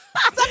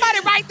 Somebody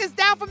write this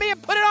down for me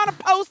and put it on a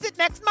Post-it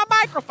next to my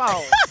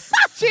microphone.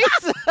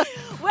 Jesus.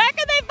 Where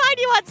can they find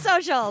you on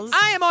socials?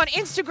 I am on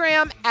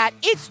Instagram at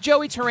It's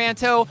Joey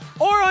Taranto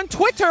or on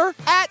Twitter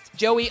at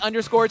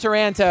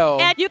Joey_Taranto.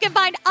 And you can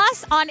find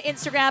us on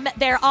Instagram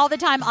there all the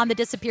time on The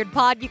Disappeared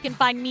Pod. You can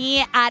find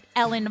me at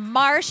Ellen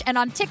Marsh and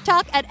on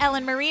TikTok at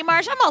Ellen Marie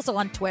Marsh. I'm also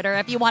on Twitter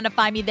if you want to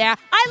find me there.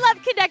 I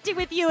love connecting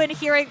with you and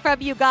hearing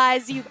from you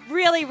guys. You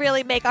really,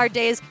 really make our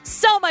days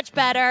so much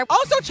better.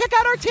 Also, check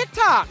out our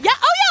TikTok. Yeah.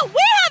 Oh, yeah.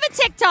 We have a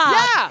TikTok.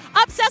 Yeah.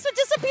 Obsessed with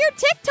Disappeared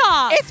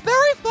TikTok. It's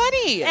very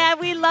funny. And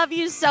we love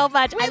you so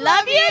much. We I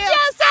love you,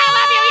 Joseph. I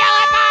love you,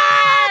 Yellow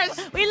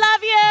Mars. We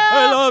love you.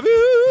 I love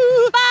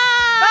you. Bye.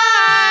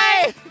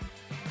 Bye.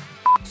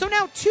 So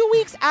now, 2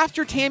 weeks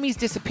after Tammy's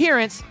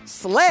disappearance,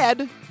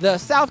 SLED, the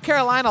South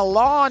Carolina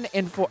lawn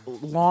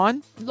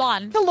enforcement. Hey,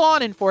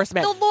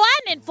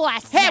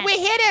 we're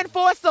here to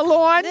enforce the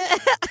lawn.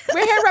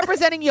 We're here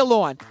representing your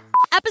lawn.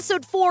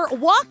 Episode 4,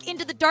 Walk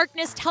into the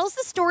Darkness, tells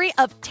the story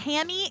of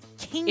Tammy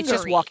Kingery. It's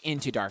just walk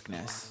into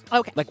darkness.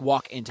 Okay. Like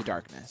walk into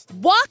darkness.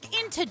 Walk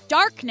into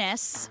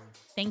darkness.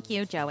 Thank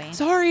you, Joey.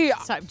 Sorry.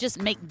 Just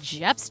make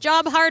Jeff's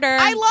job harder.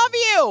 I love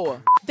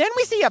you. Then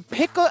we see a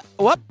pickle.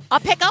 Whoop. A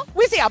pickle?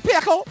 We see a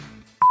pickle.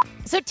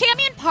 So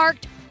Tammy and Park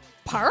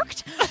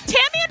worked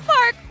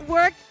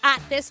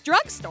at this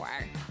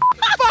drugstore.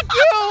 Fuck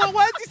you.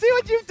 What? You see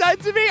what you've done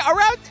to me?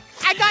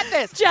 I got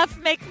this. Jeff,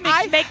 make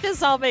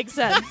this all make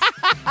sense.